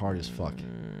fucking hard as fuck.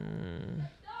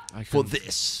 For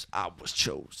this, I was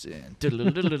chosen.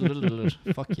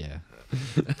 Fuck yeah.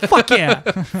 Fuck yeah.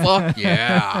 Fuck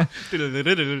yeah.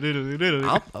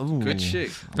 Ooh. Good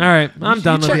shit. All right. I'm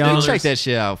done with Check, y'all. check that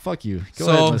shit out. Fuck you. Go So-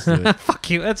 ahead and listen to it. Fuck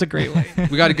you. That's a great way.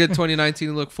 We got a good 2019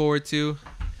 to look forward to.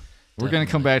 We're gonna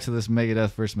come back to this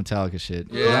Megadeth versus Metallica shit.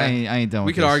 Yeah. I ain't done with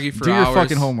We could this. argue for Do your hours.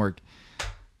 fucking homework.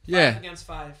 Yeah. 5 against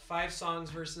 5. 5 songs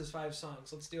versus 5 songs.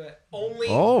 Let's do it. Only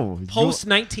Oh, post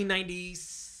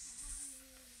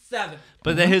 1997.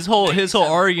 But then his whole 97.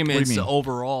 argument's mean?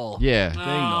 overall. yeah. Oh,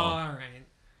 all right.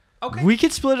 Okay. We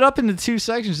could split it up into 2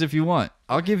 sections if you want.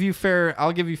 I'll give you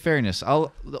fairness.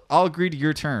 I'll agree to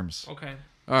your terms. Okay.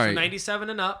 All right. So 97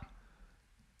 and up.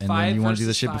 And 5 then you want to do the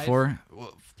versus shit 5. before?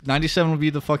 Well, 97 will be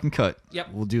the fucking cut. Yep.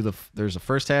 We'll do there's a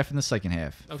first half and the second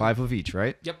half. Okay. 5 of each,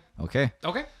 right? Yep. Okay.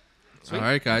 Okay. Sweet. All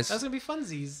right, guys. That's going to be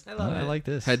funsies. I love it. I like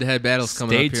this. Head-to-head battles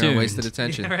coming Stay up here on tuned. Wasted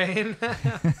Attention. Right?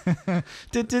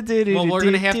 Well, we're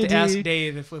going to have to ask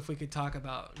Dave if we could talk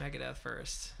about Megadeth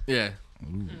first. Yeah. I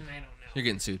don't know. You're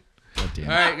getting sued. God damn.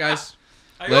 All right, guys.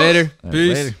 Adios. Later. All right,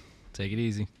 Peace. later. Take it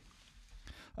easy.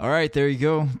 All right, there you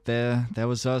go. That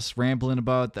was us rambling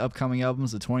about the upcoming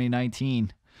albums of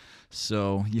 2019.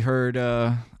 So you heard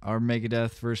our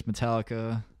Megadeth versus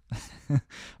Metallica,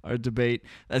 our debate.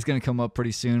 That's going to come up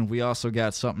pretty soon. We also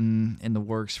got something in the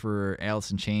works for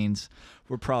Alice in Chains.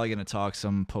 We're probably going to talk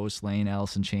some post-Lane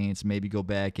Alice in Chains, maybe go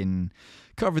back and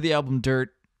cover the album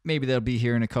Dirt. Maybe that'll be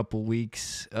here in a couple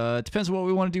weeks. It depends on what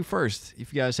we want to do first.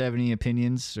 If you guys have any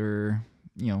opinions or,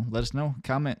 let us know.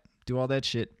 Comment. Do all that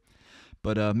shit.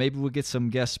 But maybe we'll get some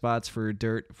guest spots for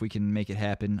Dirt if we can make it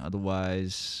happen.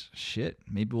 Otherwise, shit.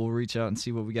 Maybe we'll reach out and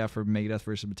see what we got for Megadeth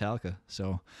versus Metallica.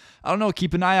 So, I don't know.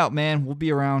 Keep an eye out, man. We'll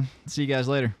be around. See you guys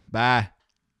later. Bye.